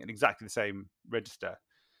same thing in exactly the same register.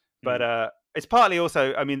 But it's partly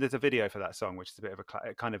also, I mean, there's a video for that song, which is a bit of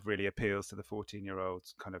it kind of really appeals to the 14-year-old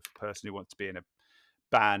kind of person who wants to be in a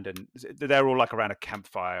band, and they're all like around a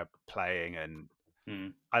campfire playing, and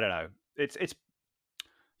I don't know. It's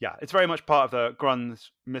very much part of the grunge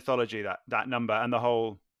mythology, that number and the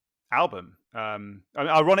whole album. I mean,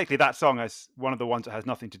 ironically, that song is one of the ones that has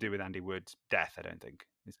nothing to do with Andy Wood's death. I don't think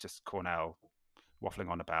it's just Cornell waffling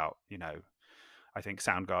on about, I think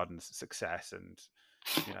Soundgarden's success and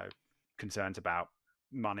concerns about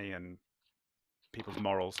money and people's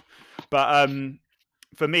morals. But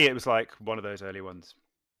for me, it was like one of those early ones.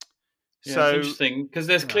 Yeah, so it's interesting because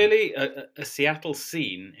there's clearly a Seattle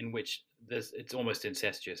scene in which it's almost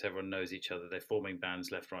incestuous. Everyone knows each other. They're forming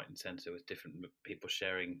bands left, right, and centre with different people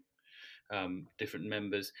sharing different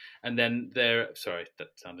members. And then sorry, that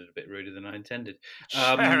sounded a bit ruder than I intended.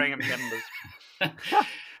 Sharing members.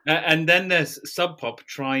 And then there's Sub Pop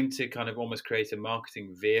trying to kind of almost create a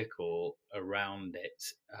marketing vehicle around it,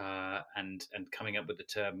 and coming up with the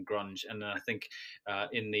term grunge. And I think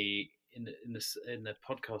in the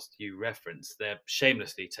podcast you reference, they're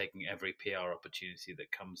shamelessly taking every PR opportunity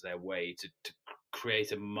that comes their way to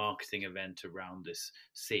create a marketing event around this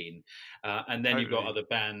scene. And then you've got other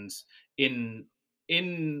bands in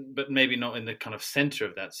but maybe not in the kind of center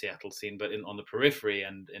of that Seattle scene, but on the periphery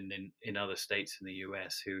and in other states in the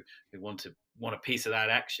US who want a piece of that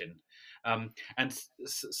action. And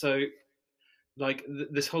so like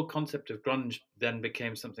this whole concept of grunge then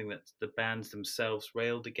became something that the bands themselves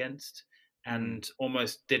railed against and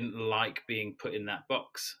almost didn't like being put in that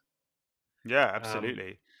box. Yeah,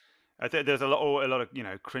 absolutely. I think there's a lot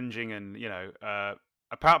of cringing, and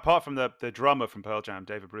apart from the drummer from Pearl Jam,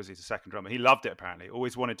 David Brizzy's the second drummer. He loved it apparently.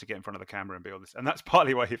 Always wanted to get in front of the camera and be all this, and that's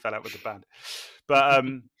partly why he fell out with the band. But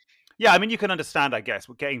yeah, I mean, you can understand, I guess,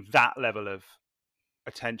 getting that level of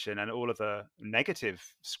attention and all of the negative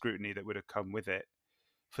scrutiny that would have come with it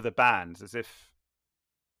for the bands, as if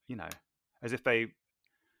they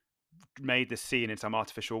made this scene in some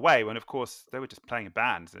artificial way, when of course they were just playing in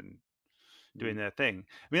bands and doing their thing.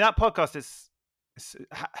 I mean, that podcast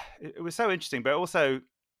it was so interesting, but also,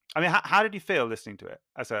 I mean, how did you feel listening to it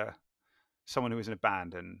as someone who was in a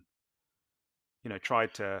band and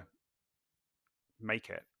tried to make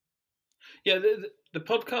it? Yeah, the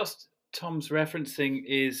podcast Tom's referencing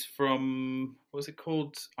is from, what's it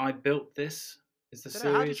called? I Built This is the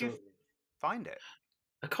series. How did you find it?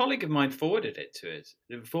 A colleague of mine forwarded it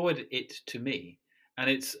to me, and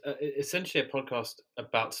it's essentially a podcast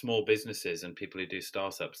about small businesses and people who do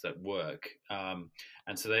startups that work.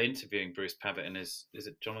 And so they're interviewing Bruce Pavitt and is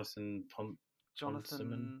it Jonathan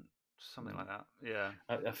something like that? Yeah,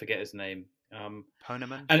 I forget his name.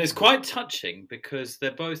 Poneman. And it's quite touching because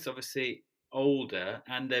they're both obviously older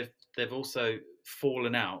and they've also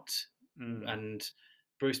fallen out. And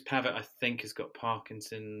Bruce Pavitt, I think, has got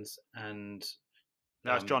Parkinson's, and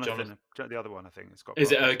no, it's Jonathan. The other one, I think, has got.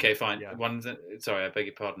 Is it okay? Fine. Yeah. Sorry, I beg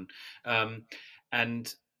your pardon.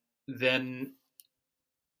 And then,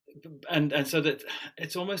 and so that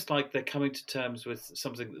it's almost like they're coming to terms with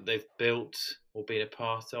something that they've built or been a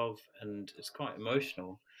part of, and it's quite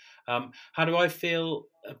emotional. How do I feel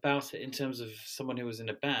about it in terms of someone who was in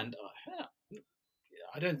a band?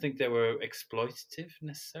 I don't think they were exploitative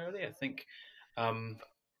necessarily. I think.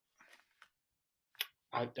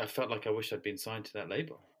 I felt like I wish I'd been signed to that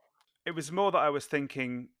label. It was more that I was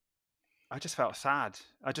thinking, I just felt sad.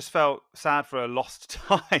 I just felt sad for a lost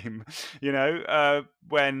time,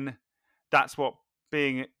 when that's what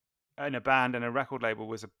being in a band and a record label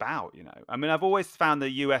was about, I mean, I've always found the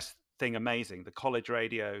US thing amazing, the college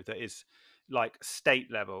radio that is like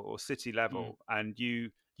state level or city level, and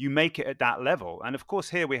you make it at that level. And of course,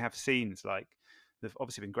 here we have scenes like there've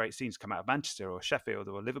obviously been great scenes come out of Manchester or Sheffield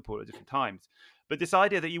or Liverpool at different times. But this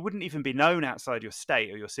idea that you wouldn't even be known outside your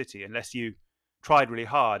state or your city unless you tried really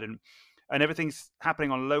hard, and everything's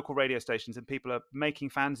happening on local radio stations, and people are making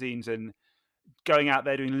fanzines and going out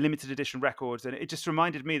there doing limited edition records. And it just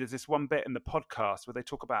reminded me, there's this one bit in the podcast where they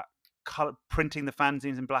talk about printing the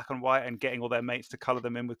fanzines in black and white and getting all their mates to color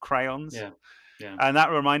them in with crayons. Yeah. And that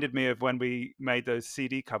reminded me of when we made those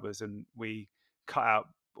CD covers and we cut out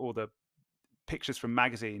all the pictures from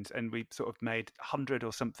magazines, and we sort of made 100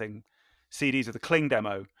 or something CDs of the Kling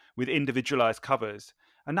demo with individualized covers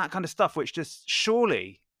and that kind of stuff, which just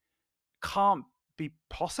surely can't be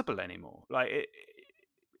possible anymore. Like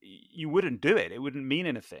you wouldn't do it. It wouldn't mean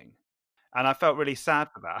anything. And I felt really sad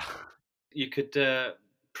for that. You could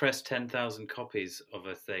press 10,000 copies of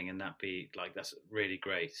a thing and that's really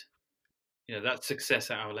great. That's success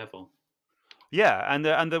at our level. Yeah,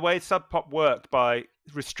 and the way Sub Pop worked by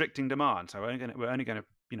restricting demand. So we're only going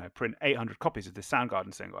to print 800 copies of this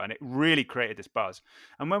Soundgarden single, and it really created this buzz.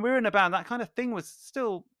 And when we were in a band, that kind of thing was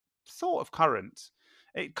still sort of current.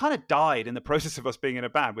 It kind of died in the process of us being in a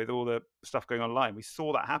band with all the stuff going online. We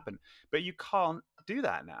saw that happen, but you can't do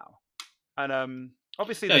that now. And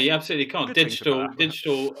obviously, no, you absolutely can't.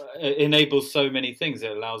 Digital enables so many things.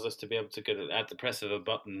 It allows us to be able to go at the press of a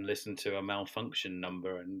button, listen to a malfunction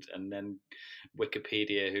number, and then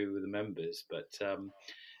Wikipedia who were the members. But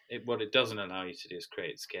what it doesn't allow you to do is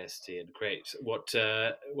create scarcity and create what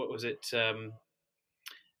was it?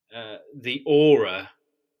 The aura.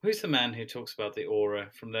 Who's the man who talks about the aura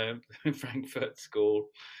from the Frankfurt School?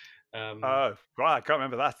 Oh, right. I can't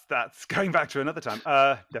remember. That's going back to another time.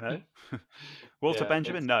 Don't know. Walter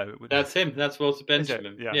Benjamin? No. That's him. That's Walter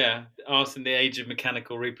Benjamin. Yeah. Us in the age of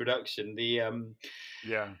mechanical reproduction.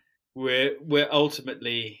 Yeah. We're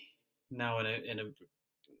ultimately now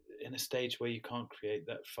in a stage where you can't create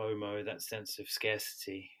that FOMO, that sense of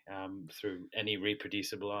scarcity, through any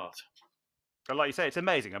reproducible art. But like you say, it's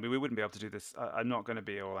amazing. I mean, we wouldn't be able to do this. I'm not going to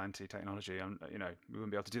be all anti-technology. We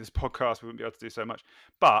wouldn't be able to do this podcast. We wouldn't be able to do so much.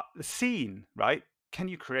 But the scene, right? Can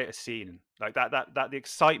you create a scene like that? The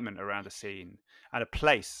excitement around a scene and a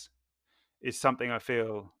place is something I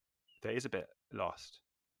feel that is a bit lost.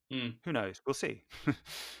 Who knows? We'll see.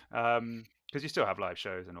 Because you still have live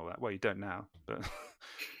shows and all that. Well, you don't now, but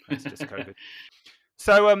it's just COVID.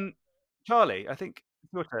 So, Charlie, I think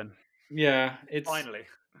it's your turn. Yeah, it's finally.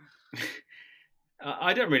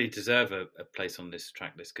 I don't really deserve a place on this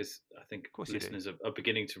track list because I think listeners are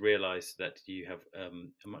beginning to realise that you have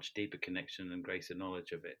a much deeper connection and greater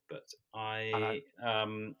knowledge of it. But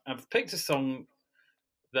I've picked a song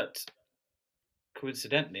that,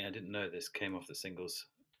 coincidentally, I didn't know this, came off the singles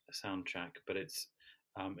soundtrack, but it's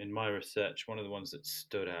in my research one of the ones that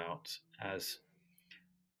stood out as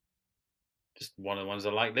just one of the ones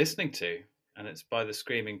I like listening to, and it's by the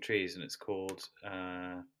Screaming Trees, and it's called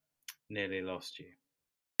Nearly Lost You.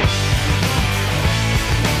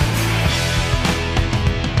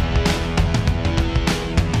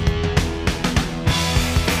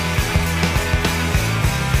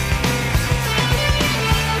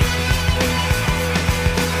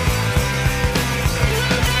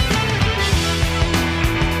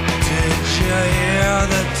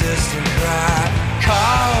 The distant cry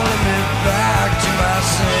calling me back to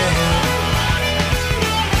myself,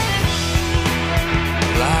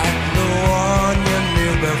 like the one you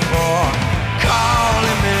knew before,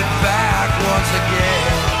 calling me back once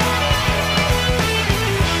again.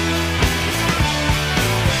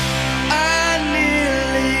 I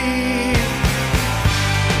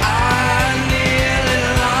nearly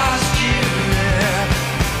lost you there,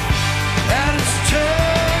 and it's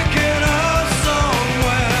taken us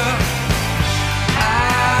somewhere. I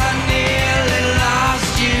nearly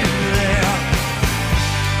lost you there.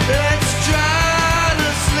 Let's try to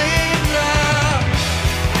sleep now.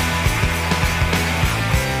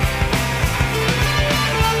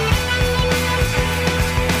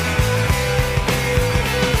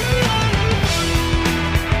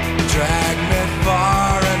 Drag me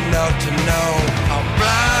far enough to know I'll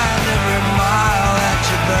blind every mile that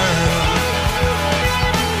you burn.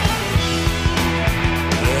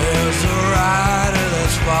 There's a rider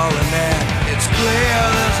that's falling in. It's clear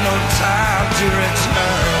there's no time to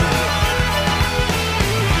return.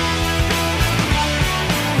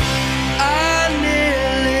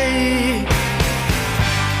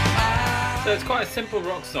 So it's quite a simple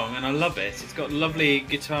rock song, and I love it. It's got lovely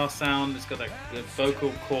guitar sound. It's got the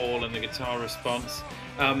vocal call and the guitar response,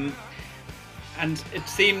 and it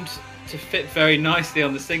seemed to fit very nicely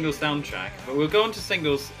on the single soundtrack. But we'll go on to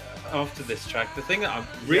singles after this track, the thing that I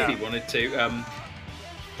really wanted to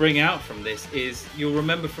bring out from this is, you'll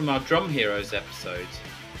remember from our Drum Heroes episode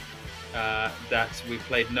that we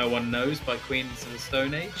played No One Knows by Queens of the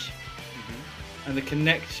Stone Age. And the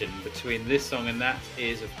connection between this song and that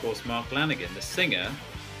is, of course, Mark Lanigan, the singer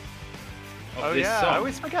of this song. I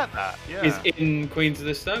always forget that. Yeah, is in Queens of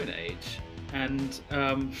the Stone Age, and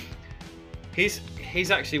he's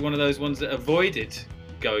actually one of those ones that avoided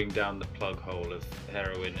going down the plug hole of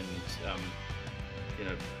heroin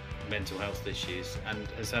and mental health issues, and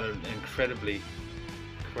has had an incredibly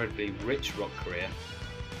rich rock career.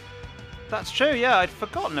 That's true. Yeah, I'd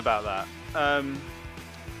forgotten about that.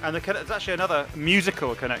 And there's actually another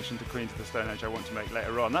musical connection to Queens of the Stone Age I want to make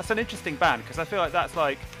later on. That's an interesting band, because I feel like that's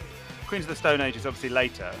like Queens of the Stone Age is obviously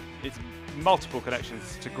later. It's multiple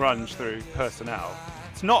connections to grunge through personnel.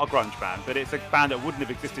 It's not a grunge band, but it's a band that wouldn't have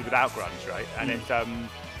existed without grunge, right? And it's a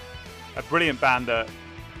brilliant band that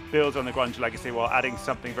builds on the grunge legacy while adding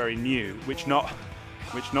something very new, which not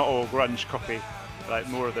all grunge copy, like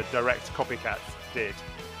more of the direct copycats did.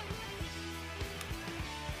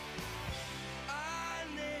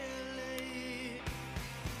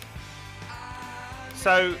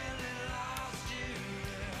 So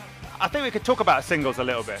I think we could talk about singles a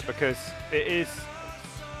little bit, because it is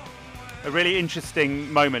a really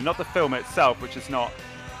interesting moment. Not the film itself, which is not,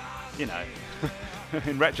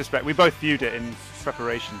 in retrospect, we both viewed it in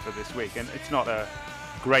preparation for this week, and it's not a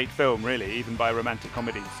great film really, even by romantic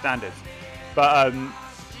comedy standards. But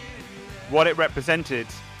what it represented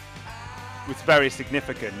was very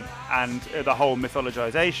significant, and the whole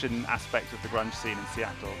mythologization aspect of the grunge scene in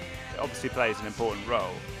Seattle obviously plays an important role.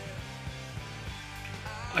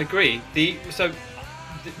 I agree.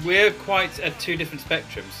 We're quite at two different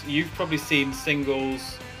spectrums. You've probably seen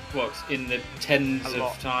singles, in the tens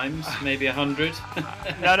of times, maybe 100?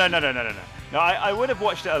 No, I would have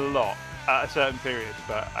watched it a lot at a certain period,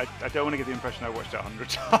 but I don't want to give the impression I watched it 100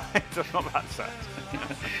 times. I'm not that sad.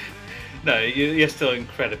 No, you're still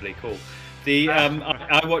incredibly cool.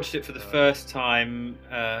 I watched it for the first time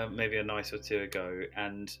maybe a night or two ago,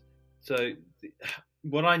 and so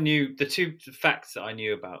what I knew, the two facts that I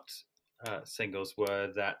knew about singles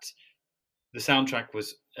were that the soundtrack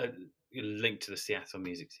was linked to the Seattle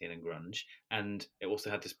music scene and grunge, and it also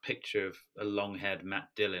had this picture of a long-haired Matt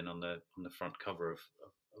Dillon on the front cover of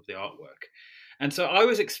the artwork, and so I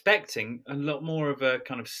was expecting a lot more of a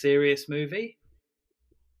kind of serious movie,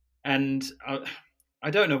 and I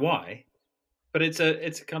don't know why, but it's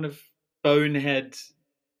a kind of bonehead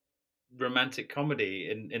romantic comedy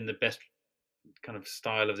in the best kind of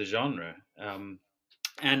style of the genre,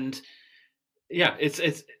 and yeah,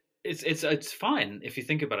 it's fine if you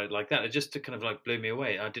think about it like that. It just kind of like blew me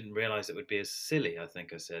away. I didn't realize it would be as silly, I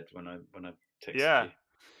think I said when I texted you.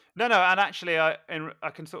 No, and actually I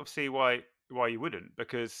can sort of see why you wouldn't,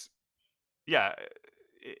 because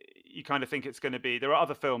you kind of think it's going to be. There are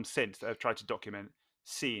other films since that have tried to document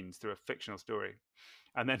scenes through a fictional story,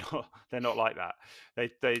 and they're not like that.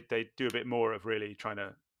 They do a bit more of really trying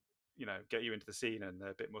to get you into the scene, and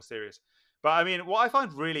they're a bit more serious. But I mean, what I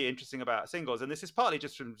find really interesting about singles, and this is partly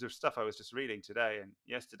just from the stuff I was just reading today and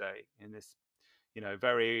yesterday in this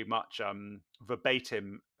very much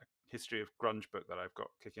verbatim history of grunge book that I've got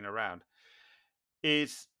kicking around,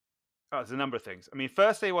 is there's a number of things. I mean,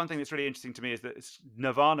 firstly, one thing that's really interesting to me is that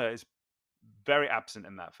Nirvana is very absent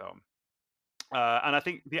in that film. And I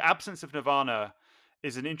think the absence of Nirvana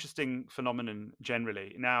is an interesting phenomenon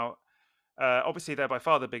generally. Now, obviously, they're by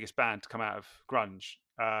far the biggest band to come out of grunge.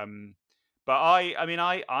 But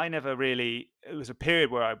I never really. It was a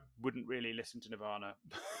period where I wouldn't really listen to Nirvana,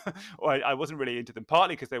 or I wasn't really into them.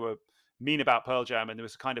 Partly because they were mean about Pearl Jam, and there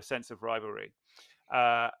was a kind of sense of rivalry.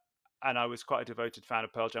 And I was quite a devoted fan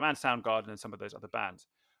of Pearl Jam and Soundgarden and some of those other bands.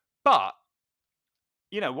 But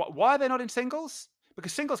why are they not in singles?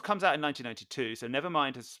 Because singles comes out in 1992, so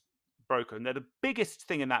Nevermind has broken. They're the biggest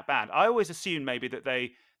thing in that band. I always assumed maybe that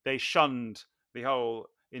they shunned the whole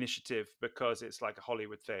initiative because it's like a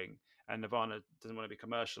Hollywood thing, and Nirvana doesn't want to be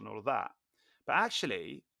commercial and all of that. But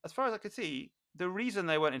actually, as far as I could see, the reason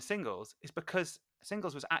they weren't in singles is because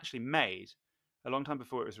singles was actually made a long time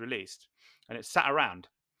before it was released, and it sat around.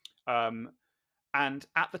 And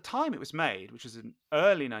at the time it was made, which was in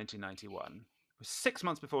early 1991, it was 6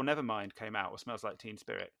 months before Nevermind came out, or Smells Like Teen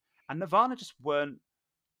Spirit, and Nirvana just weren't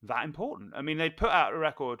that important. I mean, they put out a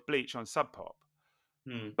record, Bleach, on Sub Pop,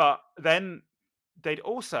 but then they'd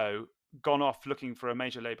also gone off looking for a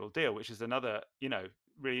major label deal, which is another,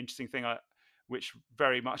 really interesting thing, which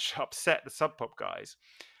very much upset the Sub Pop guys.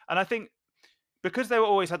 And I think because they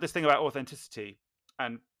always had this thing about authenticity,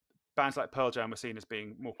 and bands like Pearl Jam were seen as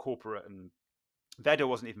being more corporate and Vedder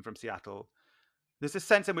wasn't even from Seattle. There's this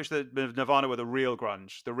sense in which the Nirvana were the real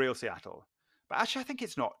grunge, the real Seattle. But actually, I think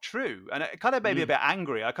it's not true. And it kind of made me a bit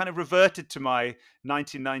angry. I kind of reverted to my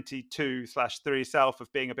 1992/3 self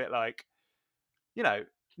of being a bit like, you know,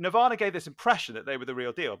 Nirvana gave this impression that they were the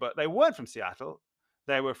real deal, but they weren't from Seattle.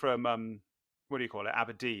 They were from,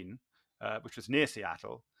 Aberdeen, which was near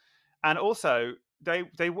Seattle. And also, they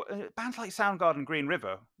bands like Soundgarden and Green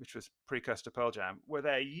River, which was precursor to Pearl Jam, were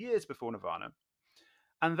there years before Nirvana.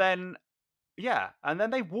 And then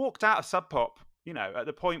they walked out of Sub Pop, at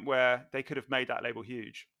the point where they could have made that label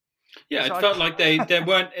huge. Yeah, so it felt like they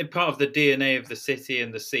weren't part of the DNA of the city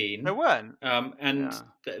and the scene. They weren't. And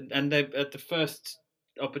they, at the first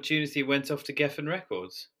opportunity, went off to Geffen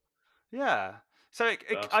Records. Yeah. So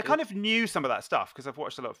I kind of knew some of that stuff because I've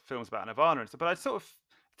watched a lot of films about Nirvana and stuff, but I'd sort of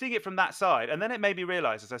seeing it from that side. And then it made me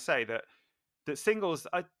realize, as I say, that singles,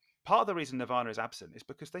 part of the reason Nirvana is absent is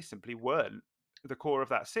because they simply weren't the core of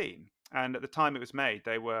that scene. And at the time it was made,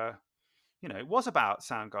 they were, it was about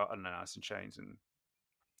Soundgarden and Alice in Chains and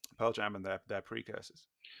Pearl Jam and their precursors.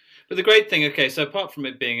 But the great thing, so apart from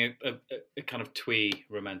it being a kind of twee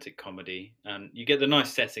romantic comedy, and you get the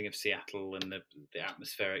nice setting of Seattle and the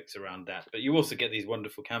atmospherics around that, but you also get these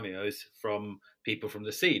wonderful cameos from people from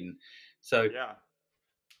the scene. So,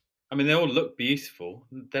 I mean, they all look beautiful.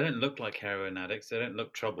 They don't look like heroin addicts. They don't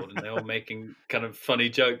look troubled, and they're all making kind of funny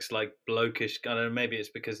jokes, like blokish. I don't know, maybe it's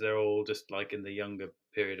because they're all just like in the younger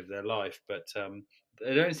period of their life, but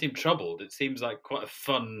they don't seem troubled. It seems like quite a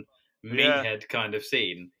fun meathead kind of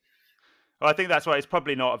scene. Well, I think that's why it's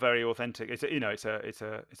probably not a very authentic. It's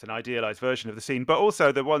an idealized version of the scene, but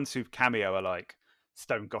also the ones who cameo are like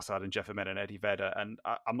Stone Gossard and Jeff Ament and Eddie Vedder, and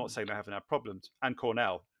I'm not saying they haven't had problems, and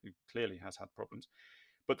Cornell, who clearly has had problems.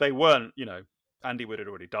 But they weren't, Andy Wood had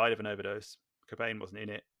already died of an overdose. Cobain wasn't in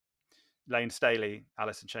it. Lane Staley,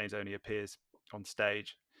 Alice in Chains, only appears on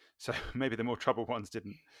stage. So maybe the more troubled ones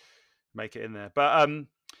didn't make it in there. But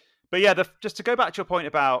yeah, just to go back to your point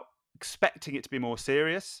about expecting it to be more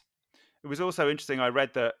serious, it was also interesting. I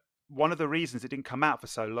read that one of the reasons it didn't come out for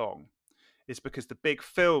so long is because the big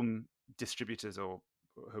film distributors or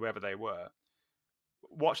whoever they were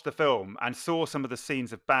watched the film and saw some of the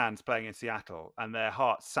scenes of bands playing in Seattle, and their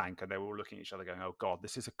hearts sank, and they were all looking at each other going, oh God,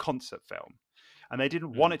 this is a concert film. And they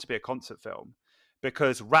didn't want it to be a concert film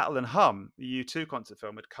because Rattle and Hum, the U2 concert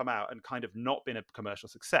film, had come out and kind of not been a commercial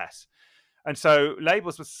success. And so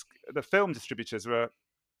the film distributors were,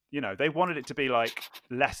 they wanted it to be like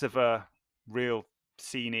less of a real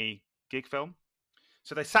sceney gig film.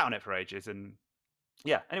 So they sat on it for ages. And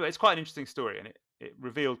anyway, it's quite an interesting story, and it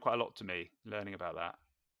revealed quite a lot to me learning about that.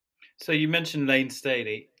 So you mentioned Lane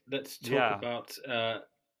Staley. Let's talk about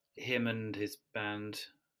him and his band,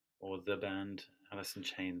 or the band, Alice in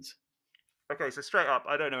Chains. Okay, so straight up,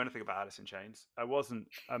 I don't know anything about Alice in Chains. I wasn't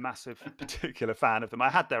a massive particular fan of them. I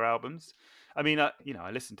had their albums. I mean, I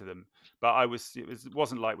listened to them, but it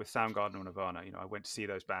wasn't like with Soundgarden or Nirvana. I went to see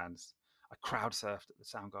those bands. I crowd surfed at the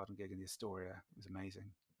Soundgarden gig in the Astoria. It was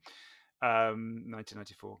amazing.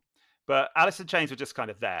 1994. But Alice in Chains were just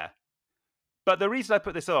kind of there. But the reason I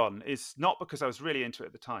put this on is not because I was really into it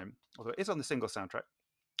at the time, although it is on the single soundtrack.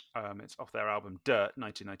 It's off their album Dirt,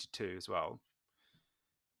 1992 as well.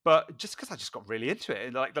 But just because I just got really into it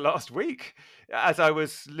in like the last week, as I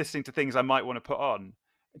was listening to things I might want to put on,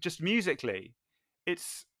 just musically,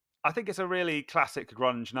 I think it's a really classic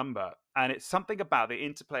grunge number, and it's something about the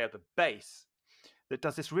interplay of the bass that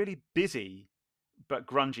does this really busy but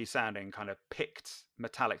grungy sounding kind of picked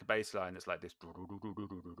metallic bass line that's like this.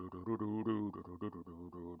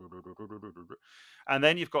 And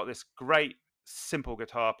then you've got this great simple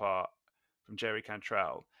guitar part from Jerry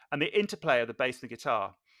Cantrell, and the interplay of the bass and the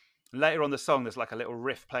guitar. Later on the song, there's like a little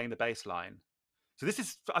riff playing the bass line. So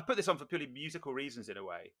I put this on for purely musical reasons in a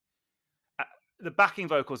way. The backing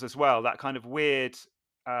vocals as well, that kind of weird,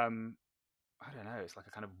 I don't know, it's like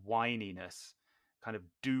a kind of whininess, kind of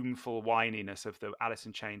doomful whininess of the Alice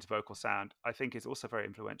in Chains vocal sound, I think is also very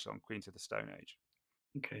influential on Queens of the Stone Age.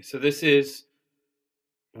 Okay, so this is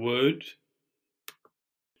Wood.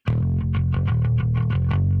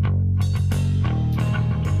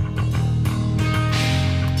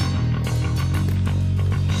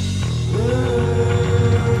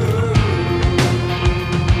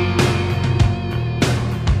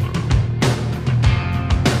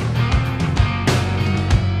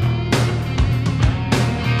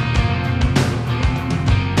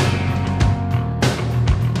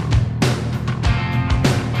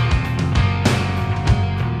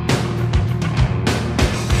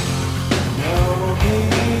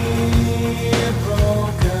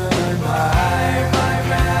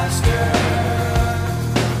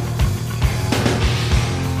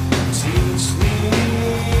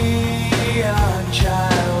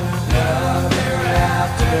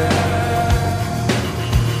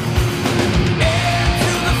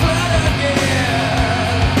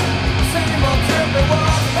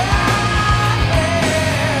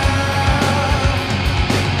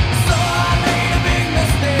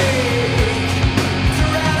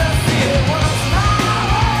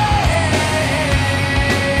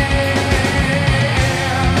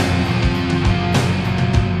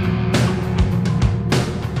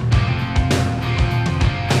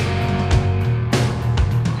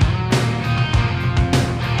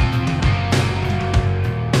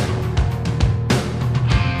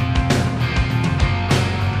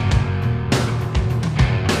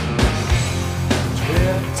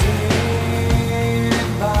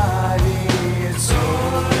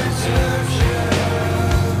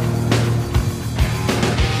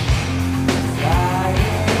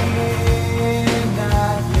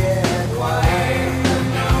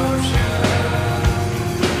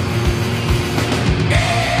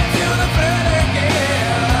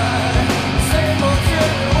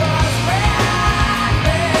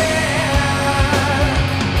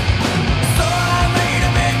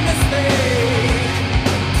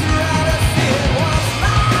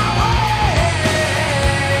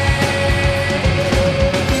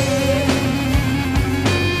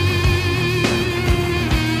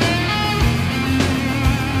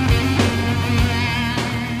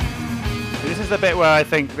 the bit where I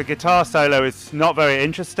think the guitar solo is not very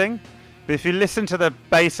interesting, but if you listen to the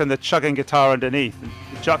bass and the chugging guitar underneath,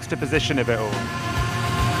 the juxtaposition of it all.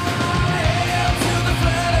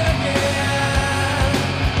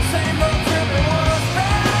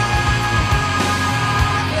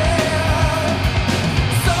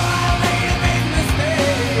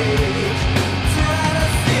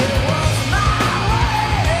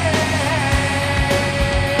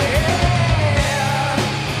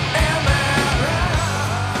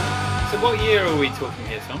 What year are we talking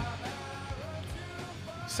here, Tom?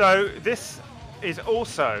 So this is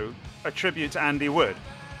also a tribute to Andy Wood.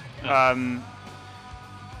 And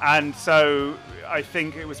so I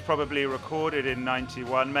think it was probably recorded in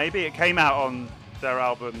 91, maybe. It came out on their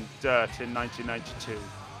album Dirt in 1992.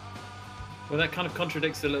 Well, that kind of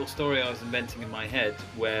contradicts the little story I was inventing in my head,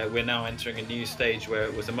 where we're now entering a new stage where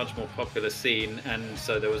it was a much more popular scene, and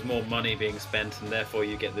so there was more money being spent, and therefore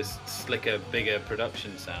you get this slicker, bigger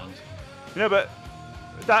production sound. No, but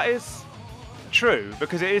that is true,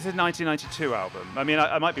 because it is a 1992 album. I mean,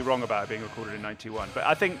 I might be wrong about it being recorded in 91, but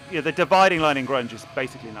I think the dividing line in grunge is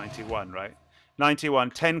basically 91, right?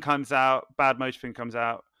 91, 10 comes out, Bad Motorfiend comes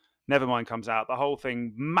out, Nevermind comes out, the whole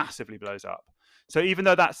thing massively blows up. So even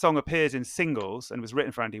though that song appears in singles and was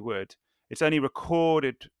written for Andy Wood, it's only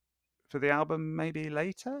recorded for the album maybe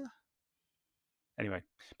later? Anyway,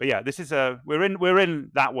 but yeah, this is we're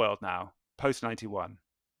in that world now, post 91.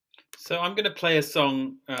 So I'm going to play a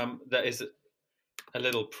song that is a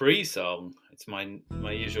little pre-song. It's my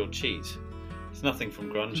usual cheat. It's nothing from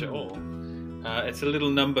grunge at all. It's a little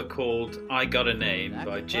number called I Got a Name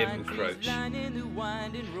by Jim Croce.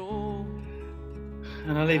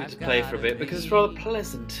 And I'll leave it to play for a bit because it's rather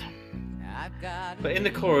pleasant. But in the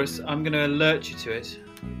chorus, I'm going to alert you to it.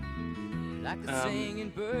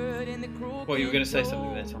 Well, you were going to say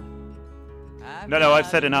something there, Tom? No, I've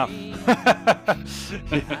said enough.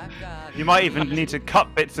 You might even need to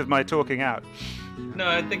cut bits of my talking out. No,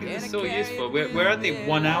 I think it's so useful. We're at the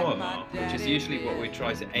 1 hour mark, which is usually what we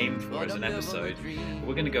try to aim for as an episode.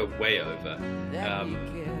 We're going to go way over.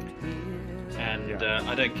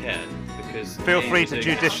 I don't care, because... Feel free to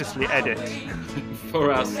judiciously edit.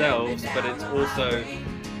 For ourselves, but it's also... it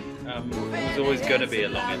was always going to be a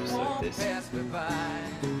long episode, this.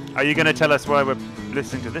 Are you going to tell us why we're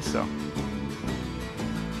listening to this song?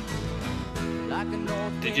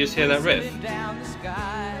 Did you just hear that riff?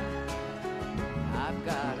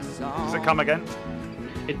 Does it come again?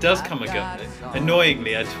 It does come again.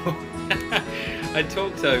 Annoyingly, I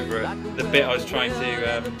talked over the bit I was trying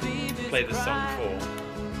to play the song for.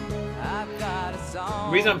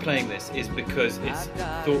 The reason I'm playing this is because it's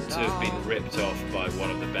thought to have been ripped off by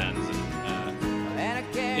one of the bands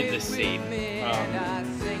in this scene.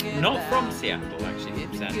 Not from Seattle, actually,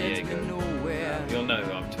 from San Diego. You'll know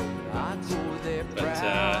who I'm talking about. But I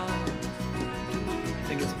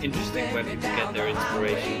think it's interesting where people get their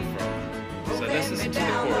inspiration from. So let's listen to the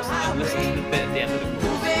chorus and then listen to the bit at the end of the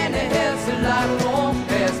chorus.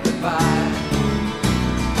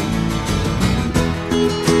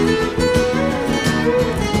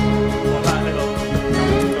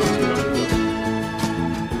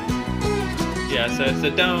 Yeah, so it's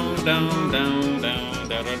a down, down, down, down,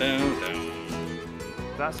 down, down, down.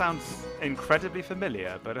 That sounds incredibly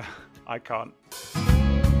familiar, but I can't.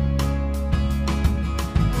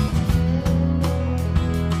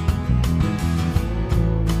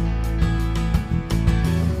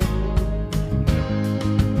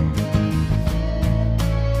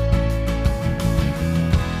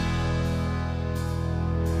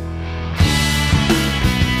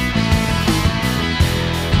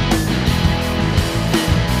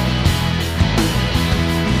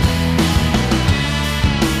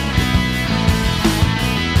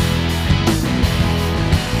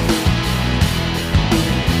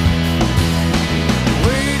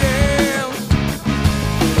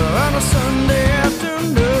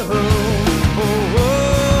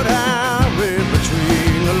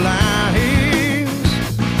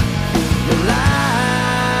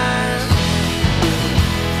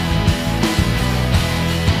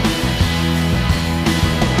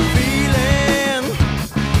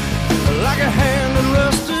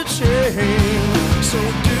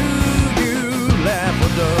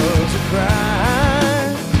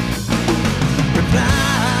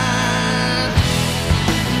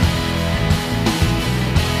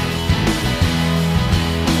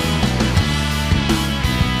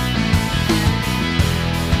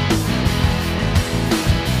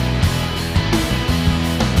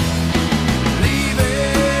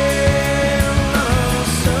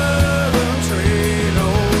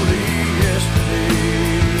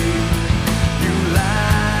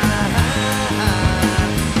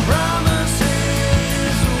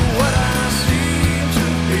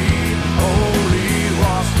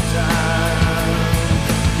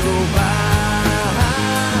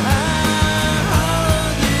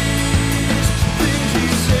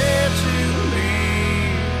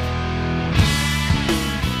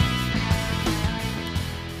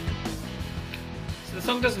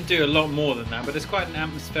 doesn't do a lot more than that, but it's quite an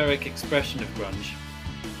atmospheric expression of grunge.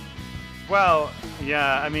 Well,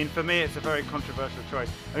 yeah, I mean, for me, it's a very controversial choice.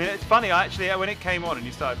 I mean, it's funny, actually, when it came on and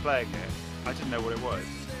you started playing it, I didn't know what it was.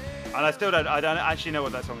 And I don't actually know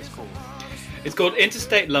what that song is called. It's called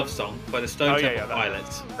Interstate Love Song by the Stone Temple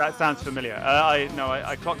Pilots. That sounds familiar.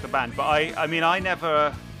 I clocked the band, but I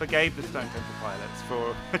never forgave the Stone Temple Pilots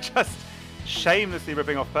for just shamelessly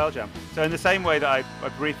ripping off Pearl Jam. So in the same way that I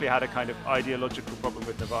briefly had a kind of ideological problem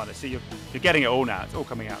with Nirvana. See, you're getting it all now. It's all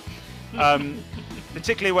coming out.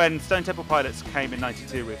 Particularly when Stone Temple Pilots came in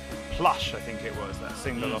 '92 with Plush, I think it was, that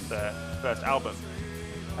single off their first album.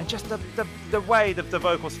 And just the way that the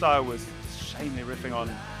vocal style was shamefully riffing on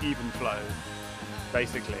even flow,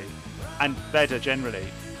 basically, and Vedder generally.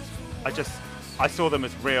 I saw them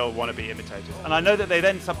as real wannabe imitators. And I know that they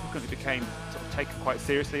then subsequently became sort of taken quite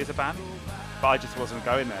seriously as a band, but I just wasn't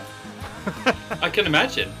going there. I can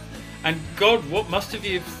imagine. And God, what must have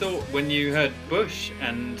you thought when you heard Bush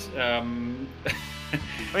and... I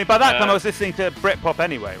mean, by that time I was listening to Britpop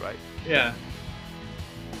anyway, right? Yeah.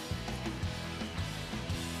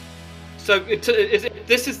 So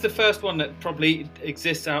this is the first one that probably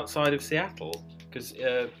exists outside of Seattle, because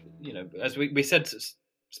as we said,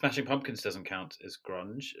 Smashing Pumpkins doesn't count as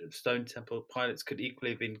grunge. Stone Temple Pilots could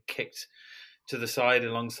equally have been kicked to the side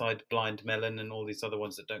alongside Blind Melon and all these other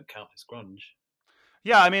ones that don't count as grunge.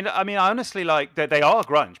 Yeah, I mean, honestly, like they are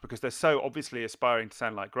grunge because they're so obviously aspiring to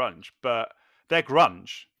sound like grunge, but they're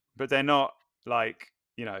grunge, but they're not like,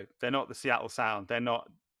 they're not the Seattle sound. They're not,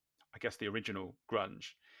 I guess, the original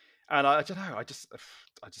grunge. And I don't know, I just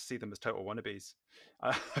see them as total wannabes.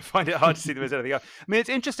 I find it hard to see them as anything else. I mean, it's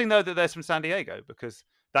interesting though that they're from San Diego because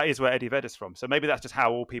that is where Eddie Vedder's from. So maybe that's just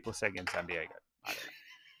how all people sing in San Diego. I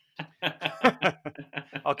don't know.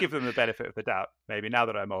 I'll give them the benefit of the doubt, maybe, now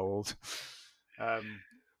that I'm old.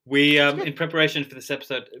 We, in preparation for this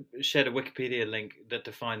episode, shared a Wikipedia link that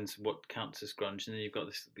defines what counts as grunge, and then you've got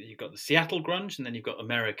the Seattle grunge, and then you've got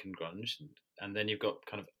American grunge, and then you've got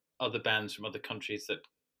kind of other bands from other countries that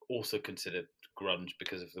also considered grunge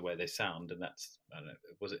because of the way they sound, and that's, I don't know,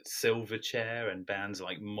 was it Silverchair and bands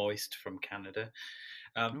like Moist from Canada?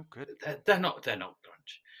 Good. They're not grunge,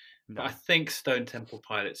 no. But I think Stone Temple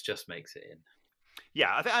Pilots just makes it in.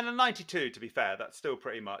 Yeah, I think, and in '92, to be fair, that's still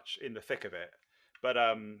pretty much in the thick of it. But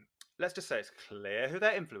let's just say it's clear who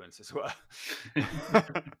their influences were.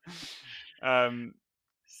 Over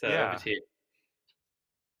to you.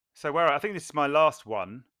 So I think this is my last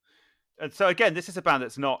one. And so again, this is a band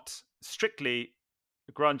that's not strictly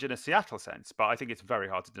grunge in a Seattle sense, but I think it's very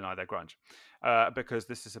hard to deny their grunge because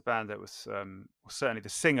this is a band that was certainly the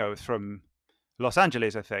singer was from Los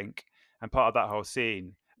Angeles, I think, and part of that whole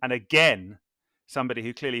scene. And again, somebody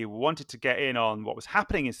who clearly wanted to get in on what was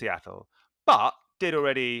happening in Seattle, but did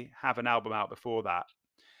already have an album out before that,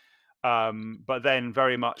 but then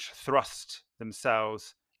very much thrust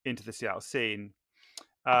themselves into the Seattle scene.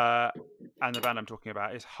 And the band I'm talking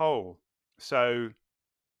about is Hole. So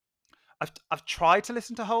I've tried to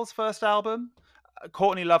listen to Hole's first album.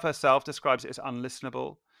 Courtney Love herself describes it as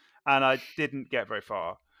unlistenable, and I didn't get very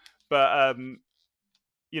far. But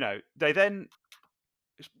they then,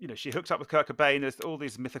 she hooked up with Kurt Cobain. There's all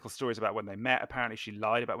these mythical stories about when they met. Apparently, she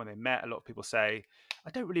lied about when they met. A lot of people say,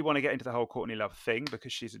 I don't really want to get into the whole Courtney Love thing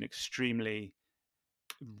because she's an extremely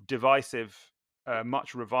divisive,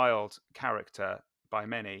 much reviled character by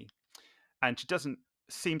many, and she doesn't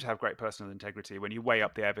seem to have great personal integrity when you weigh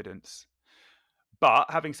up the evidence. But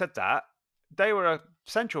having said that, they were a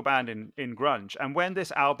central band in grunge, and when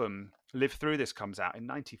this album Live Through This comes out in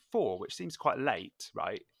 '94, which seems quite late,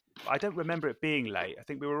 right? I don't remember it being late. I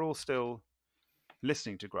think we were all still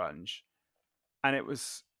listening to grunge, and it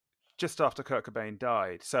was just after Kurt Cobain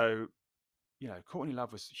died. So, Courtney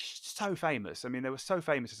Love was so famous. I mean, they were so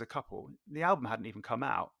famous as a couple. The album hadn't even come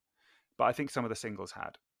out, but I think some of the singles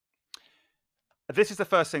had. This is the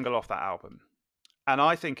first single off that album, and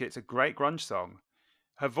I think it's a great grunge song.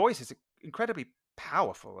 Her voice is incredibly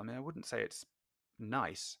powerful. I mean, I wouldn't say it's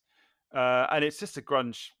nice. And it's just a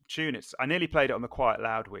grunge tune. I nearly played it on the Quiet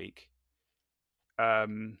Loud week.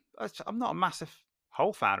 I'm not a massive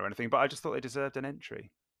Hole fan or anything, but I just thought they deserved an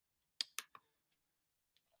entry.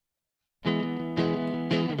 And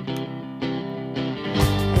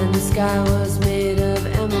the sky was made of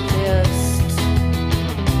amethyst,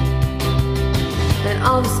 and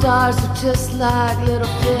all the stars are just like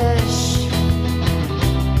little fish.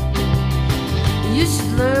 You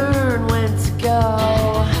should learn when to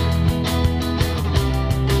go.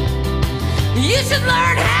 You should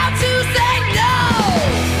learn how to say no.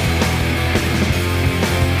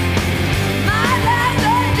 My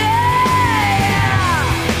last day.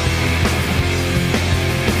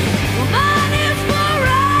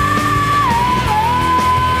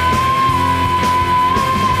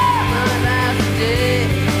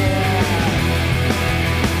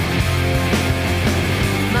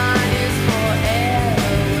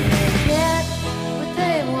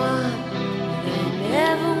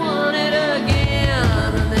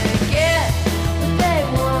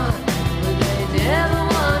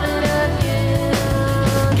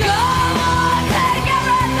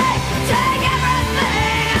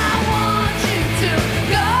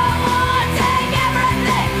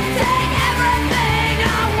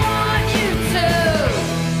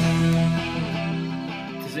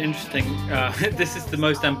 interesting. This is the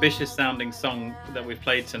most ambitious sounding song that we've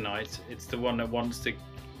played tonight. It's the one that wants to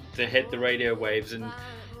hit the radio waves, and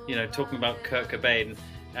talking about Kurt Cobain.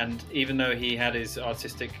 And even though he had his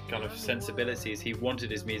artistic kind of sensibilities, he wanted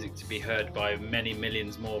his music to be heard by many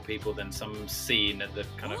millions more people than some scene at the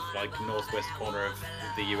kind of like northwest corner of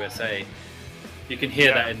the USA. You can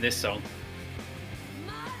hear that in this song.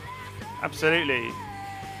 Absolutely.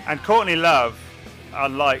 And Courtney Love,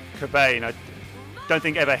 unlike Cobain, I don't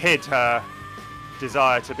think ever hid her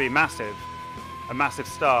desire to be a massive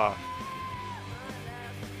star.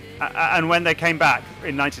 And when they came back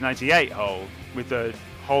in 1998, with the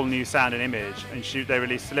whole new sound and image, and they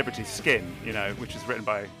released Celebrity Skin, which is written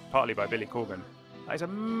partly by Billy Corgan. That is a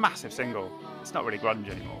massive single. It's not really grunge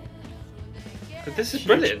anymore. But this is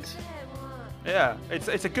brilliant. Yeah,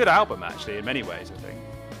 it's a good album actually in many ways. I think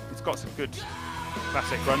it's got some good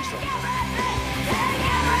classic grunge songs.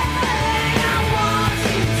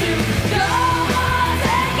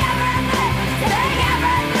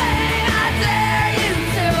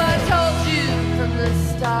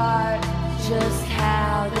 Just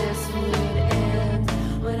how this would end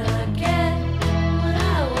when I get what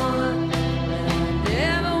I want, when I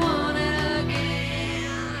never want it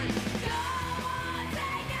again.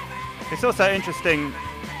 It's also interesting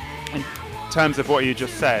in terms of what you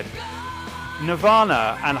just said.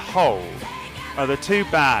 Nirvana and Hole are the two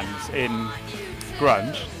bands in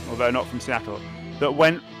grunge, although not from Seattle, that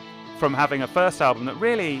went from having a first album that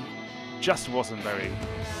really just wasn't very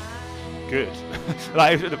good.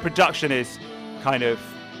 Like the production is kind of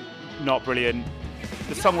not brilliant.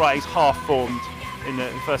 The songwriting's half formed in the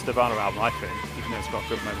first Nirvana album, I think, even though it's got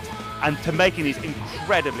good moments. And to making these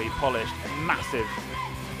incredibly polished, massive,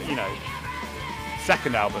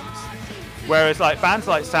 second albums. Whereas like bands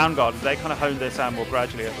like Soundgarden, they kind of honed their sound more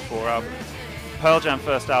gradually over 4 albums. Pearl Jam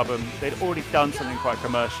first album, they'd already done something quite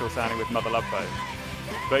commercial sounding with Mother Love Bone.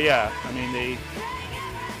 But yeah, I mean the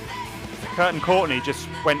Kurt and Courtney just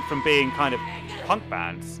went from being kind of punk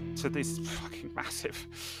bands to these fucking massive,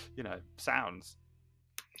 sounds.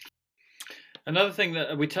 Another thing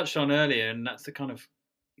that we touched on earlier, and that's the kind of,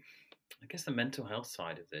 I guess, the mental health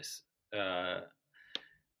side of this.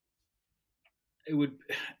 It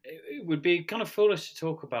would be kind of foolish to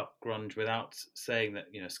talk about grunge without saying that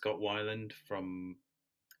Scott Weiland from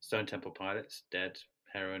Stone Temple Pilots, dead,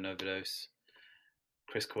 heroin overdose.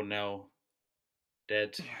 Chris Cornell,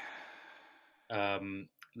 dead.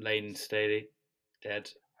 Lane Staley, dead.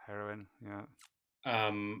 Heroin,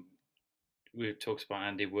 yeah. We've talked about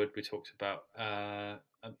Andy Wood. We talked about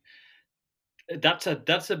that's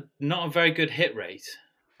a not a very good hit rate.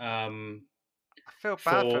 I feel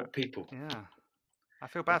bad for people. Yeah, I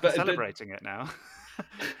feel bad for celebrating it now.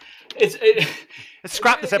 Let's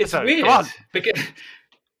scrap this episode. It's weird, come on, because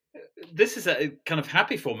this is a kind of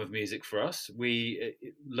happy form of music for us. We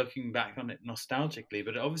looking back on it nostalgically,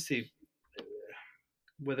 but obviously.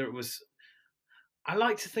 Whether it was, I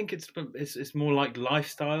like to think it's more like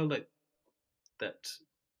lifestyle that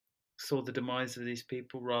saw the demise of these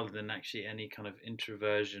people rather than actually any kind of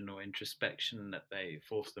introversion or introspection that they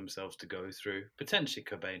forced themselves to go through. Potentially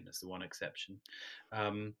Cobain is the one exception.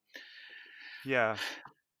 Yeah,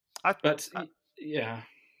 I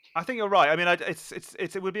think you're right. I mean,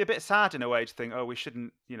 it would be a bit sad in a way to think, oh, we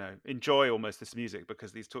shouldn't, enjoy almost this music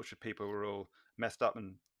because these tortured people were all messed up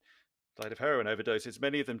and died of heroin overdoses.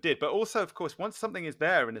 Many of them did, but also, of course, once something is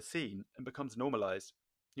there in a scene and becomes normalized,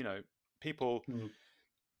 people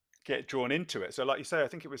get drawn into it. So, like you say, I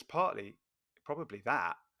think it was probably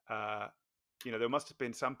that. There must have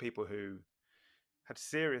been some people who had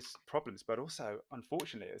serious problems, but also,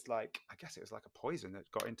 unfortunately, it was like a poison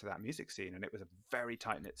that got into that music scene, and it was a very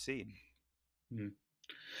tight knit scene. The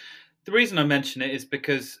reason I mention it is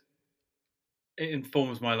because it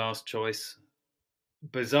informs my last choice.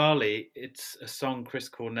 Bizarrely, it's a song Chris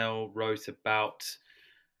Cornell wrote about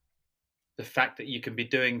the fact that you can be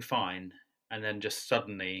doing fine and then just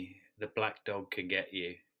suddenly the black dog can get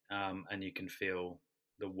you, and you can feel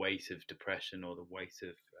the weight of depression or the weight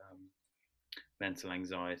of mental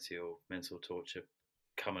anxiety or mental torture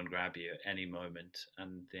come and grab you at any moment,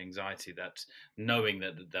 and the anxiety that knowing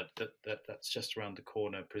that's just around the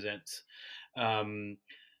corner presents.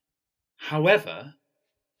 However,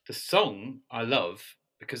 the song I love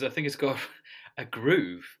because I think it's got a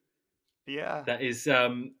groove. Yeah, that is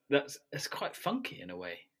that's quite funky in a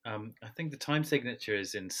way. I think the time signature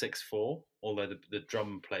is in 6/4, although the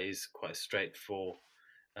drum plays quite a straight 4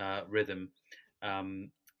 rhythm, and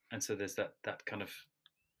so there's that kind of,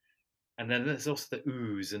 and then there's also the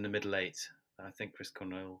ooze in the middle 8. I think Chris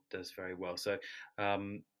Cornell does very well. So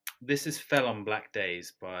this is "Fell on Black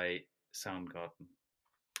Days" by Soundgarden.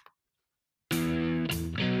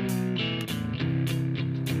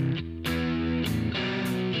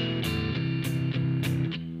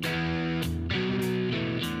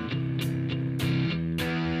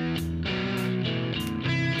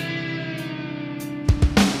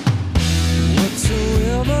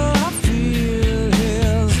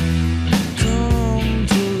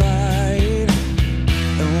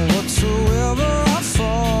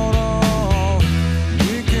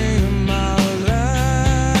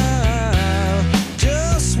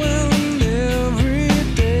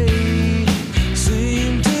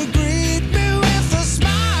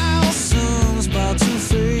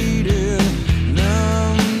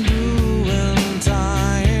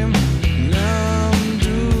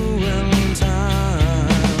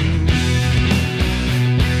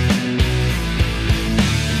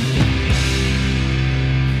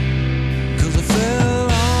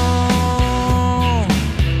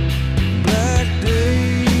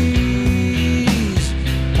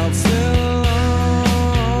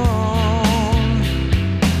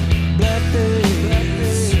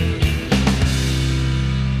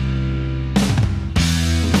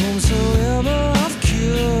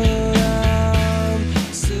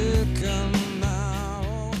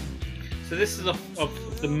 this is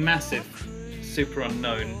of the massive, super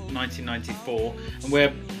unknown 1994, and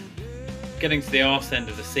we're getting to the arse end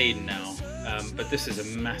of the scene now. But this is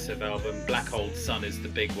a massive album. Black Old Sun is the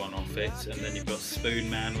big one off it, and then you've got Spoon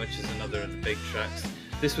Man, which is another of the big tracks.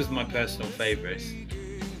 This was my personal favourite.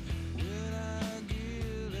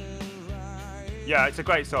 Yeah, it's a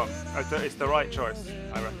great song. It's the right choice,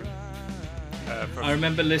 I reckon. I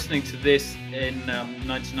remember listening to this in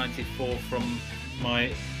 1994 from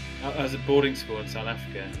I was at boarding school in South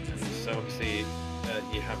Africa, and so obviously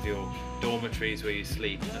you have your dormitories where you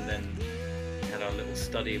sleep, and then we had our little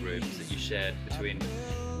study rooms that you shared between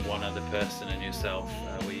one other person and yourself,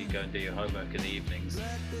 where you go and do your homework in the evenings.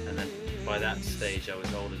 And then by that stage I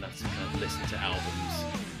was old enough to kind of listen to albums,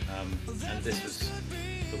 and this was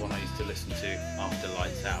the one I used to listen to after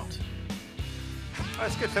Lights Out. Oh,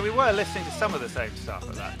 that's good. So we were listening to some of the same stuff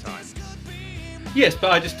at that time. Yes,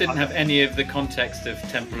 but I just didn't have any of the context of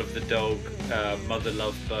Temple of the Dog, Mother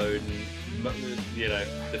Love Bone, you know,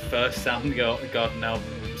 the first Soundgarden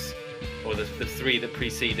albums, or the three that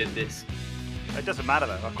preceded this. It doesn't matter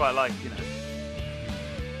though. I quite like, you know,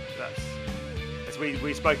 that's as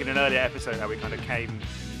we spoke in an earlier episode how we kind of came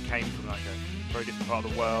from like a very different part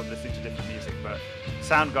of the world, listening to different music. But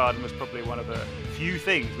Soundgarden was probably one of the few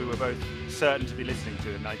things we were both certain to be listening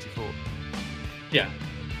to in '94. Yeah.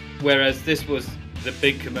 Whereas this was the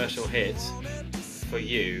big commercial hit for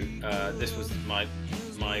you. This was my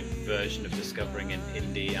version of discovering an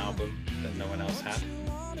indie album that no one else had.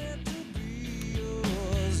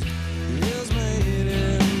 Is made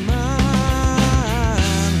in mine.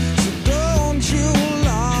 So don't you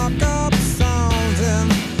lock up something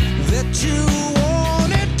that you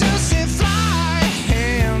wanted to see fly.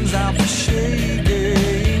 Hands out for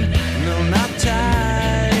shaking. No, not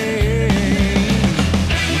tight.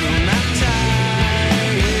 No, not tight.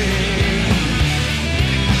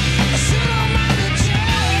 I said I'm out of change.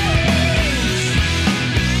 I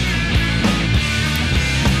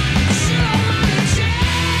said I'm out of change. Yeah,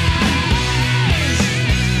 I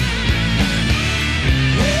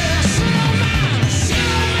said I'm out of change.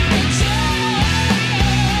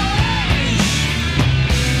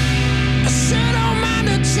 I said I'm out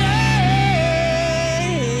of change.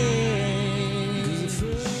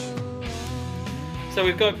 So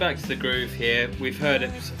we've gone back to the groove here. We've heard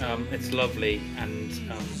it. It's lovely, and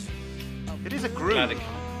It is a glad groove. it.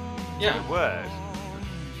 It's Yeah. a word.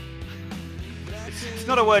 It's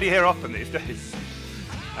not a word you hear often these days.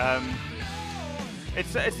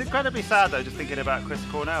 It's incredibly sad though, just thinking about Chris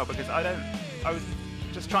Cornell, because I was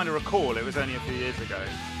just trying to recall. It was only a few years ago.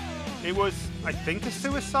 It was, I think, a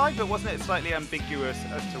suicide, but wasn't it slightly ambiguous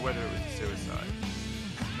as to whether it was a suicide?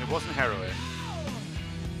 It wasn't heroin.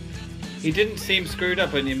 He didn't seem screwed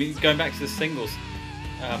up. And I mean, going back to the singles,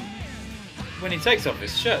 when he takes off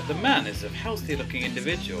his shirt, the man is a healthy-looking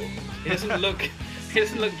individual. He doesn't look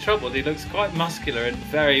troubled. He looks quite muscular and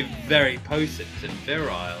very, very potent and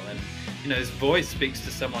virile. And you know, his voice speaks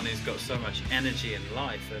to someone who's got so much energy and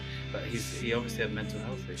life. But he obviously had mental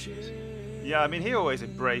health issues. Yeah, I mean, he always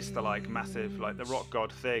embraced the massive, the rock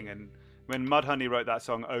god thing. And when Mudhoney wrote that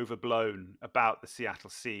song "Overblown" about the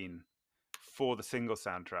Seattle scene for the single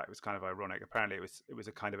soundtrack, it was kind of ironic. Apparently, it was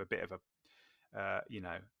a kind of a bit of a,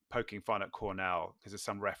 poking fun at Cornell because there's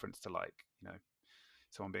some reference to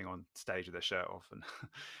someone being on stage with their shirt off. And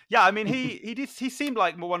yeah, I mean, he seemed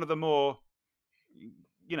like one of the more,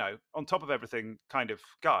 on top of everything kind of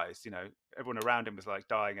guys. You know, everyone around him was like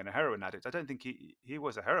dying and a heroin addict. I don't think he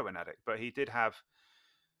was a heroin addict, but he did have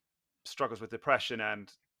struggles with depression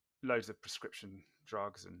and loads of prescription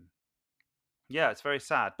drugs. And yeah, it's very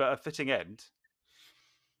sad, but a fitting end,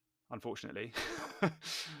 unfortunately.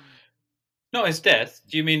 Not his death.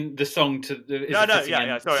 Do you mean the song to?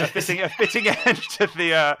 Sorry, a fitting end to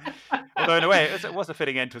the. Although in a way it was a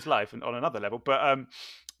fitting end to his life on another level, but a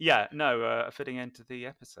fitting end to the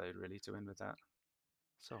episode, really, to end with that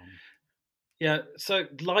song. Yeah. So,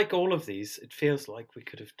 like all of these, it feels like we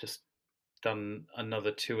could have just done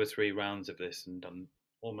another 2 or 3 rounds of this and done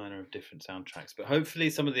all manner of different soundtracks. But hopefully,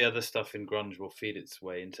 some of the other stuff in grunge will feed its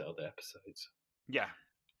way into other episodes. Yeah.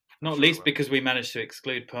 Not least because we managed to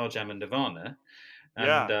exclude Pearl Jam and Nirvana. And,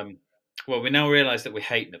 Yeah. We now realise that we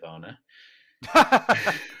hate Nirvana.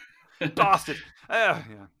 Bastard. Yeah.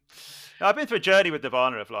 I've been through a journey with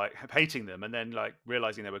Nirvana of hating them and then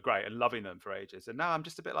realising they were great and loving them for ages. And now I'm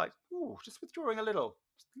just a bit just withdrawing a little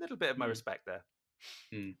bit of my respect there.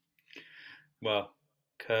 Mm. Well,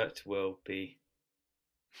 Kurt will be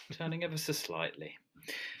turning ever so slightly.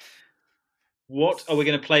 What are we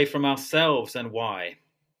going to play from ourselves and why?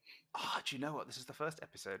 do you know what? This is the first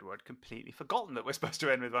episode where I'd completely forgotten that we're supposed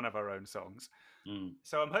to end with one of our own songs.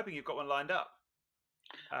 So I'm hoping you've got one lined up.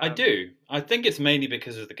 I do. I think it's mainly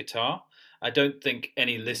because of the guitar. I don't think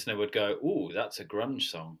any listener would go, "Ooh, that's a grunge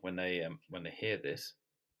song" when they hear this.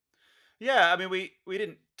 Yeah, I mean, we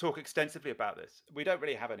didn't talk extensively about this. We don't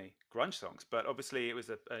really have any grunge songs, but obviously it was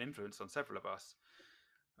an influence on several of us,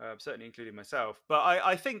 certainly including myself. But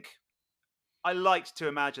I think I liked to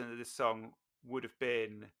imagine that this song would have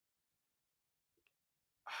been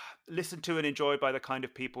listened to and enjoyed by the kind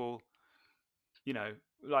of people, you know,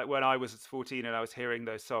 like when I was 14 and I was hearing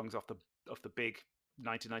those songs off the big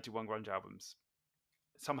 1991 grunge albums,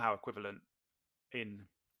 somehow equivalent in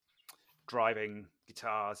driving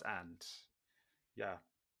guitars and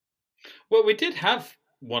Well, we did have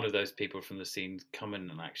one of those people from the scene come in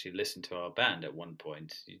and actually listen to our band at one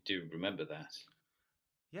point. You do remember that?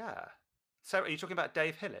 Yeah. So are you talking about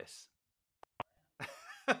Dave Hillis?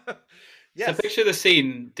 Yes. So picture the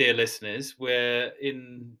scene, dear listeners. We're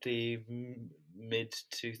in the mid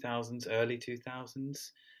 2000s, early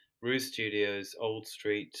 2000s, Ruse Studios, Old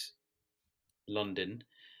Street, London.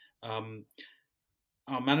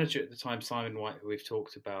 Our manager at the time, Simon White, who we've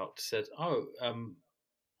talked about, said,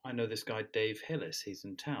 I know this guy, Dave Hillis. He's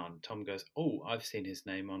in town. Tom goes, "Oh, I've seen his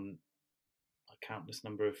name on a countless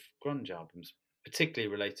number of grunge albums, particularly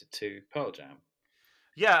related to Pearl Jam."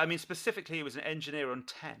 Yeah, I mean, specifically, he was an engineer on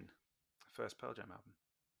 10, the first Pearl Jam album.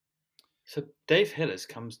 So Dave Hillis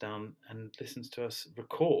comes down and listens to us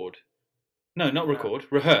record. No, not record,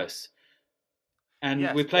 rehearse.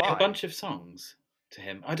 And we played a bunch of songs to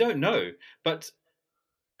him. I don't know,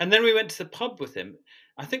 and then we went to the pub with him.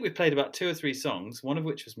 I think we played about 2 or 3 songs, one of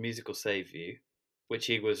which was Musical Save You, which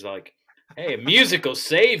he was like, "Hey, Musical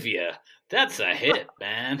Savior, that's a hit,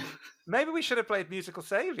 man." Maybe we should have played Musical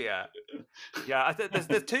Savior. Yeah,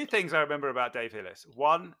 there's 2 things I remember about Dave Hillis.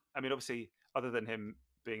 One, I mean, obviously, other than him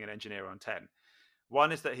being an engineer on 10,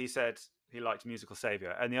 one is that he said he liked Musical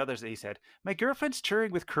Savior, and the other is that he said, "My girlfriend's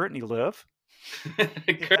touring with Courtney Love."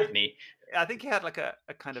 Courtney. I think he had like a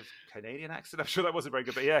kind of Canadian accent. I'm sure that wasn't very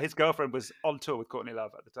good, but yeah, his girlfriend was on tour with Courtney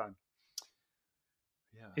Love at the time.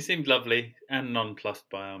 Yeah, he seemed lovely and nonplussed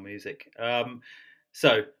by our music.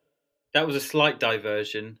 So that was a slight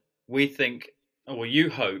diversion. We think, you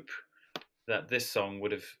hope that this song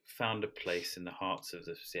would have found a place in the hearts of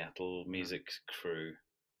the Seattle music crew.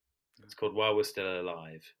 It's called "While We're Still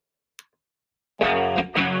Alive."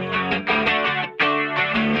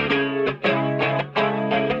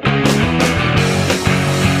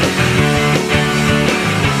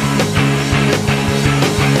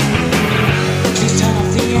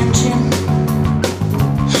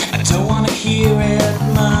 Hear it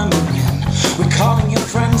murmuring, we're calling your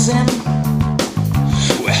friends in,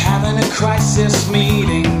 we're having a crisis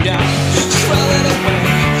meeting down, just roll it away,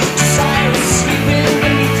 desire is sleeping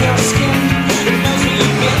beneath your skin, it knows where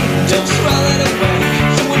you've been, just roll it away,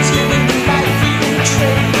 someone's giving the life you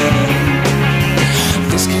traded in,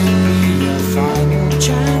 this could be a final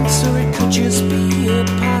chance, or it could just be a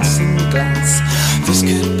passing glance, this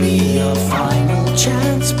could be a final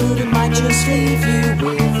chance, but it might just leave you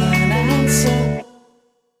with an answer.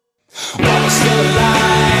 While we're still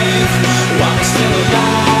alive, while we're still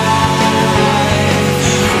alive,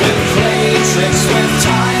 we'll play tricks with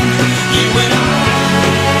time, you and I.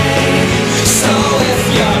 So if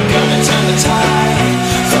you're gonna turn the tide,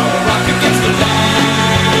 throw a rock against the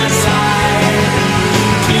landslide,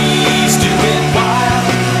 please do it while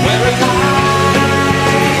we're alive.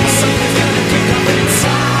 Something's gonna kick up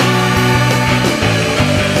inside.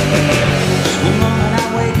 The moment I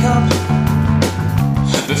wake up,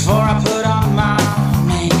 before I put on my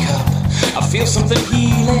makeup, I feel something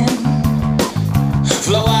healing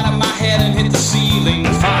flow out of my head and hit the ceiling.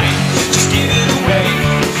 Fine, just give it away.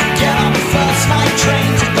 Get on the first night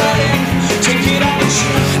train to Berlin. Take it on the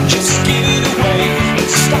train, just give it away.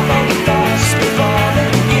 Stop all the thoughts before they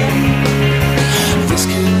begin. This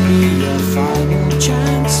could be a final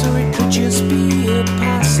chance, or it could just be a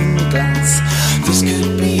passing glance. This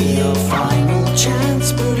could be a final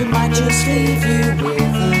chance, but it might just leave you with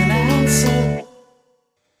an answer.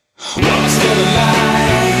 While we're still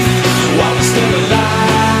alive, while we're still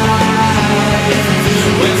alive,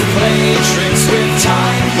 we'll play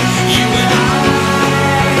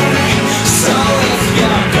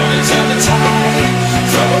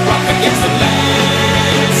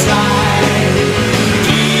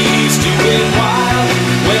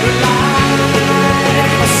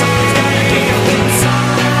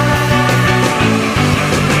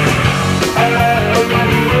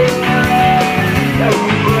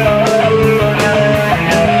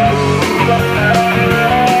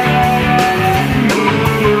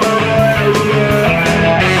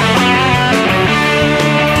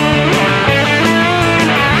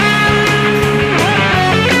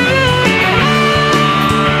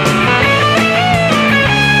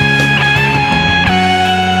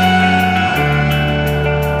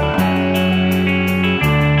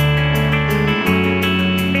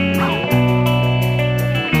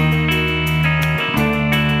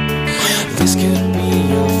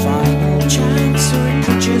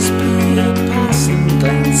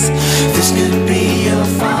This could be your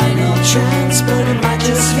final chance, but it might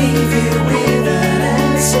just leave you with an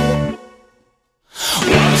answer.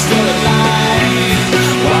 While still alive,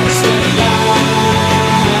 while still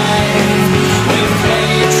alive, we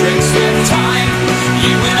play tricks with time,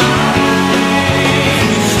 you and I.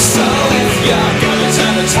 So if you're gonna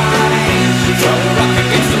turn the tide, throw a rock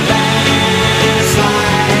against the landslide.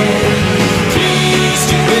 Please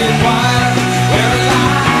do it while we're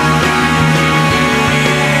alive,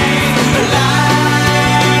 alive,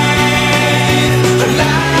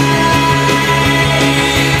 alive,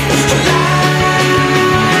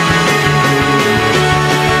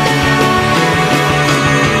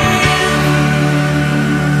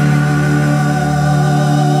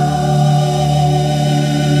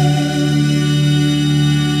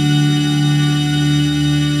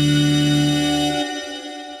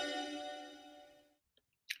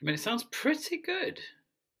 I mean, it sounds pretty good.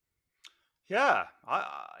 Yeah,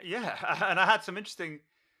 and I had some interesting.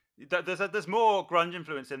 There's more grunge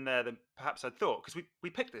influence in there than perhaps I'd thought, because we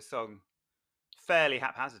picked this song fairly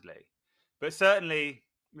haphazardly, but certainly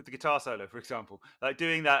with the guitar solo, for example, like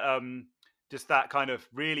doing that just that kind of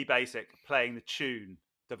really basic playing the tune,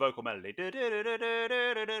 the vocal melody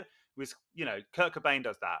was, you know, Kurt Cobain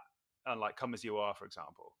does that, unlike "Come as You Are," for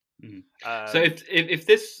example. So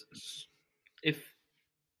if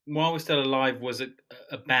While We're Still Alive was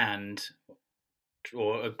a band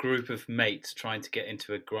or a group of mates trying to get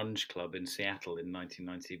into a grunge club in Seattle in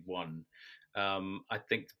 1991, I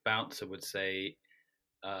think the bouncer would say,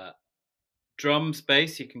 drums,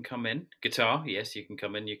 bass, you can come in. Guitar, yes, you can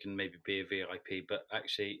come in. You can maybe be a VIP, but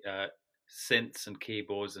actually, synths and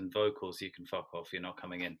keyboards and vocals, you can fuck off. You're not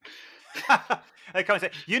coming in. They come and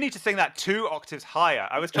say, you need to sing that 2 octaves higher.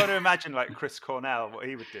 I was trying to imagine like Chris Cornell, what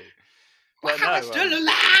he would do. But While we're still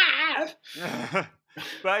alive.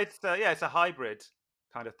 But it's it's a hybrid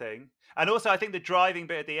kind of thing, and also I think the driving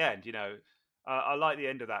bit at the end, you know, I like the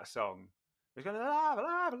end of that song. It's going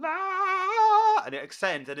and it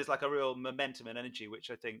extends, and it's like a real momentum and energy, which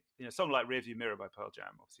I think, you know, a song like Rearview Mirror by Pearl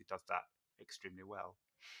Jam obviously does that extremely well.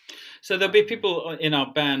 So there'll be people in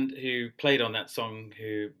our band who played on that song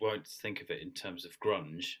who won't think of it in terms of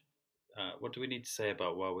grunge. What do we need to say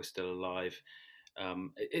about While We're Still Alive?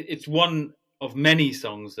 It's one of many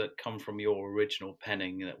songs that come from your original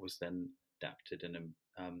penning that was then adapted and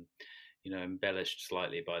embellished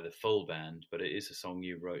slightly by the full band, but it is a song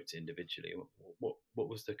you wrote individually. What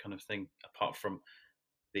was the kind of thing, apart from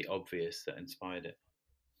the obvious, that inspired it?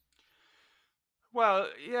 Well,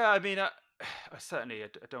 yeah, I mean, I certainly I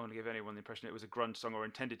don't want to give anyone the impression it was a grunge song or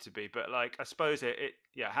intended to be, but like I suppose it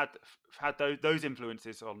had those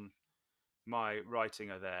influences on my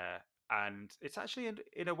writing are there, and it's actually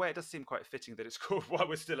in a way it does seem quite fitting that it's called While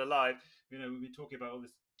We're Still Alive. You know, we've been talking about all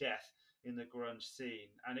this death in the grunge scene,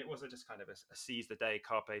 and it was just kind of a seize the day,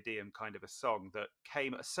 carpe diem kind of a song that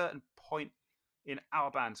came at a certain point in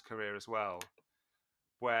our band's career as well,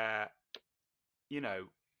 where, you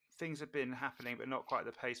know, things had been happening but not quite at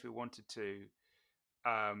the pace we wanted to,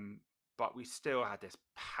 but we still had this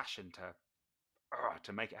passion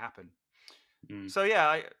to make it happen. So yeah,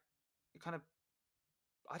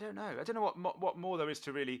 I don't know what more there is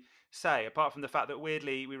to really say, apart from the fact that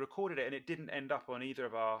weirdly we recorded it and it didn't end up on either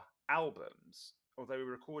of our albums, although we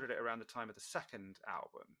recorded it around the time of the second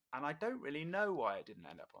album, and I don't really know why it didn't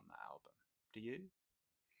end up on that album. Do you?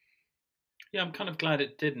 Yeah, I'm kind of glad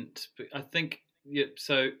it didn't. But I think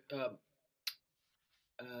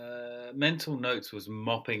Mental Notes was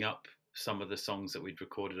mopping up some of the songs that we'd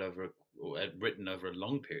recorded or had written over a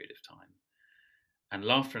long period of time, and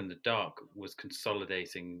Laughter in the Dark was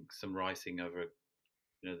consolidating some writing over,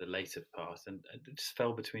 the later part, and it just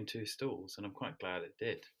fell between two stools, and I'm quite glad it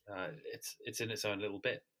did. It's in its own little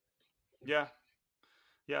bit. Yeah,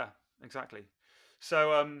 exactly.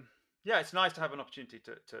 So it's nice to have an opportunity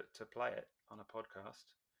to play it on a podcast,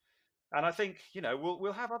 and I think,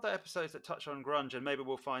 we'll have other episodes that touch on grunge, and maybe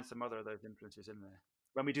we'll find some other of those influences in there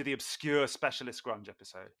when we do the obscure specialist grunge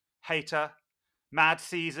episode. Hater, Mad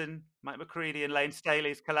Season, Mike McCready and Lane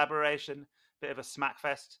Staley's collaboration, bit of a smack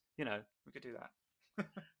fest. We could do that.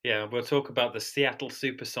 Yeah, we'll talk about the Seattle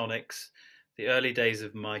Supersonics, the early days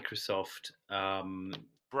of Microsoft.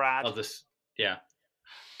 Brad.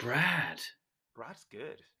 Brad's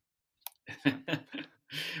good.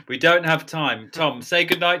 We don't have time. Tom, say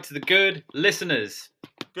goodnight to the good listeners.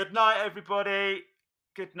 Good night, everybody.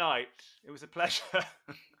 Good night. It was a pleasure.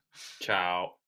 Ciao.